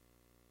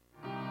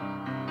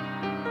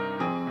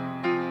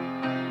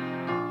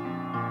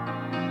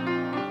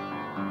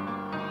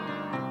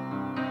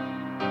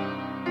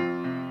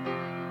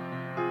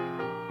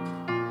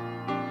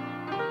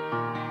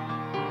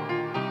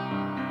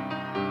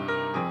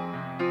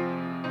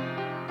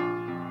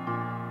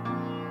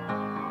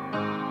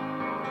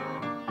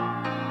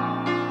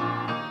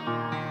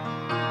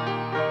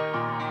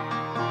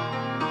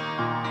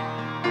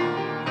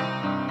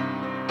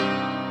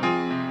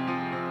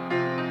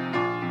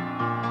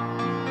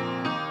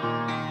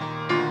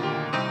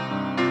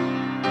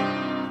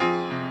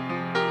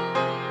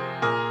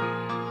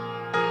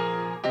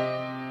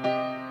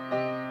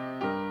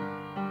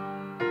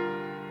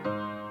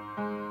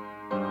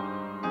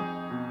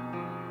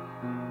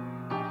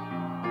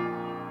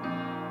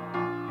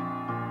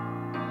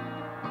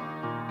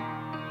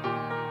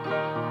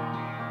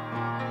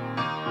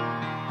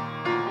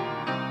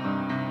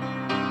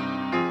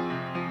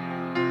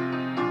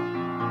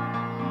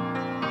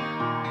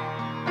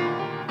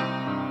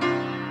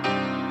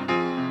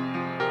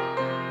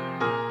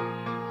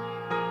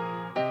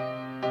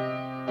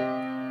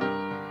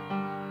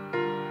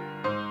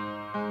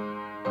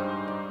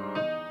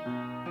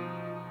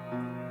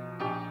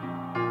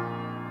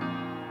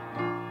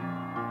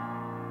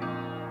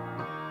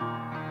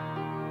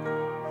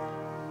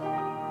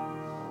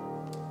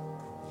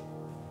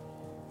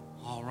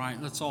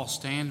 Let's all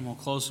stand and we'll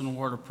close in a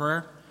word of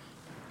prayer.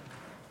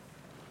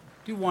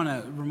 I do want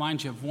to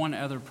remind you of one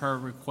other prayer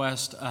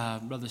request.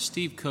 Brother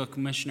Steve Cook,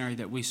 missionary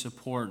that we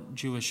support,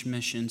 Jewish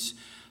Missions,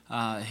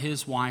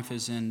 his wife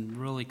is in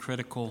really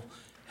critical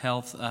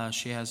health.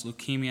 She has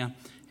leukemia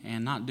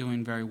and not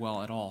doing very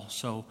well at all.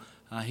 So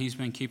he's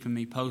been keeping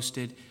me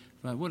posted.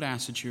 But I would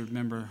ask that you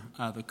remember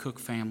the Cook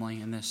family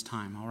in this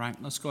time, all right?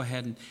 Let's go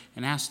ahead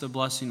and ask the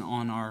blessing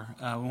on our,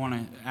 we want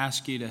to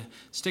ask you to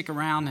stick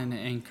around and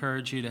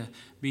encourage you to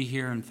be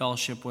here and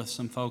fellowship with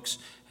some folks.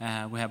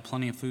 We have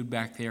plenty of food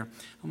back there.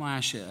 I'm going to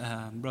ask you,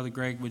 Brother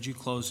Greg, would you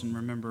close and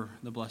remember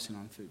the blessing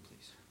on the food,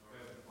 please?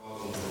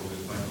 Father, Lord, we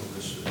thank you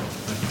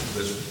for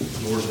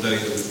this Lord's Day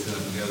that we've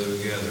come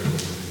together,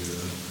 Lord,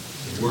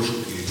 to worship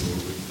you,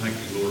 Lord. We thank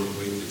you, Lord, that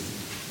we can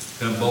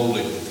come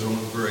boldly to the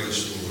throne of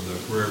grace, Lord, with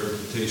our prayer and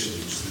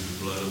petitions through the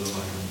blood of the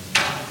Lamb.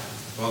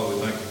 Father,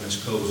 we thank you, Miss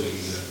Cozy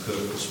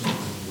Cook this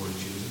morning, Lord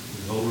Jesus. We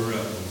hold her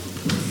up,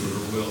 Lord, for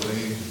her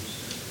well-being.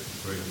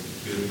 Pray for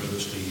good Brother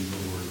Steve,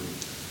 Lord.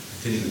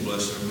 Continue to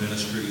bless our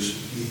ministries.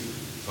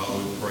 Father,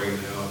 we pray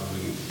now as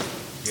we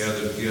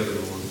gather together,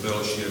 Lord,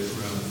 fellowship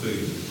around the food.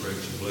 We pray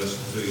that you bless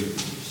the food.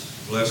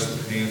 Bless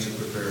the hands that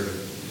prepared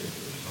it.